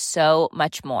 and so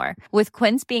much more. With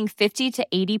Quince being 50 to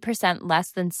 80%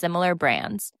 less than similar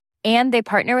brands. And they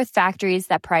partner with factories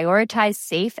that prioritize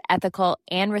safe, ethical,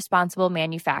 and responsible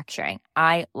manufacturing.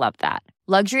 I love that.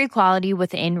 Luxury quality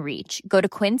within reach. Go to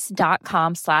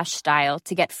quince.com/style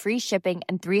to get free shipping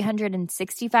and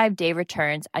 365-day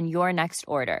returns on your next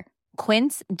order.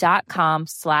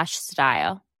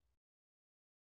 Quince.com/style.